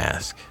your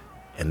mask.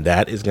 And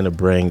that is going to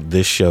bring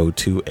this show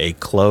to a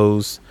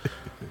close.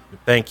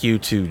 Thank you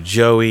to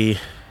Joey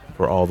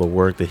for all the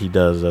work that he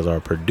does as our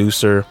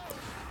producer.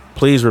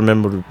 Please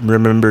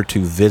remember to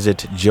visit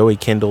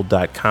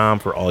joeykendall.com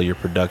for all your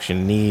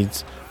production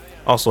needs.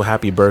 Also,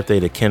 happy birthday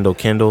to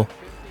Kendall.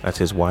 That's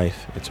his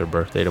wife. It's her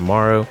birthday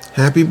tomorrow.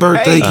 Happy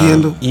birthday,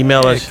 Kendall.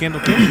 Email us.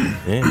 Kendall.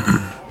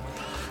 Yeah.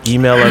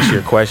 Email us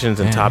your questions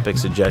and topic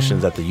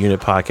suggestions at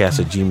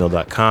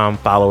theunitpodcast@gmail.com.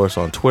 Follow us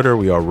on Twitter.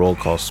 We are Roll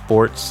Call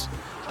Sports.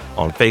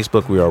 On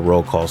Facebook, we are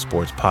Roll Call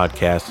Sports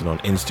Podcast. And on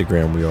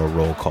Instagram, we are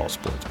Roll Call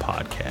Sports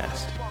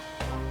Podcast.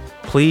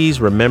 Please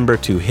remember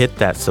to hit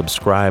that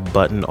subscribe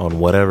button on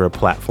whatever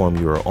platform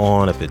you are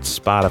on. If it's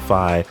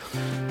Spotify,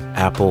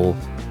 Apple,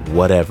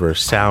 whatever,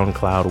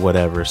 SoundCloud,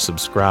 whatever.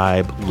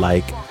 Subscribe,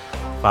 like,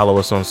 follow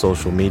us on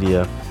social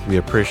media. We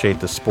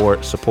appreciate the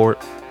support.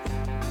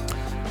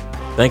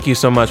 Thank you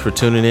so much for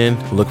tuning in.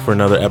 Look for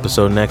another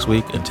episode next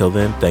week. Until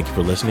then, thank you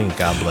for listening and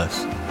God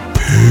bless.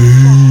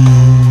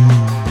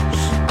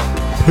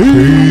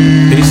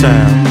 Peace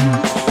out.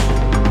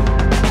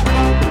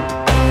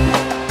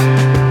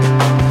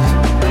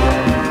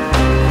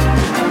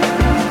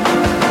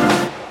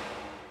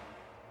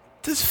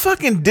 This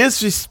fucking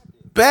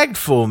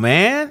disrespectful,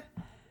 man.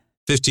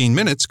 15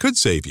 minutes could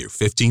save you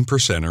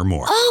 15% or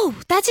more. Oh,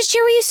 that's a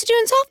cheer we used to do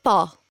in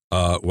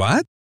softball.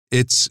 What?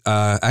 It's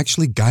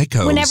actually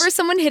Geico's. Whenever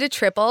someone hit a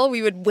triple,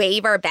 we would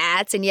wave our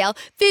bats and yell,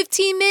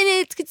 15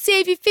 minutes could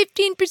save you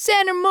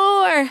 15% or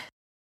more.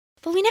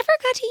 But we never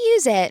got to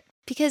use it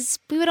because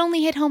we would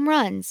only hit home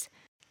runs.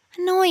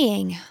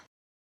 Annoying.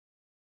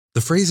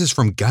 The phrase is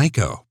from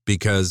Geico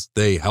because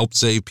they help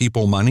save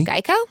people money.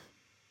 Geico?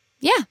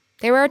 Yeah,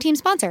 they were our team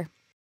sponsor.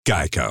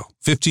 Geico.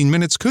 15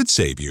 minutes could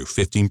save you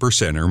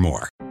 15% or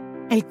more.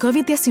 El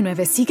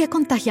COVID-19 sigue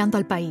contagiando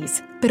al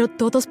país, pero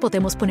todos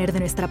podemos poner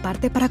de nuestra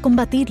parte para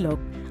combatirlo.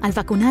 Al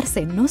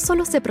vacunarse, no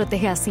solo se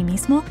protege a sí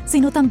mismo,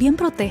 sino también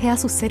protege a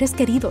sus seres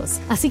queridos.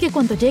 Así que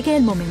cuando llegue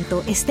el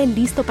momento, esté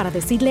listo para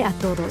decirle a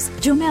todos,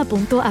 yo me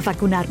apunto a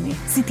vacunarme.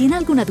 Si tiene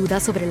alguna duda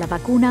sobre la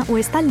vacuna o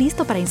está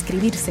listo para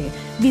inscribirse,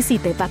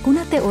 visite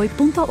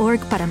vacunatehoy.org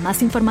para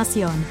más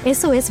información.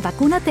 Eso es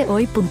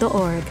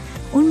vacunatehoy.org.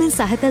 Un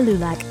mensaje de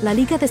LULAC, la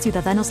Liga de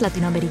Ciudadanos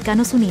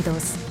Latinoamericanos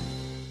Unidos.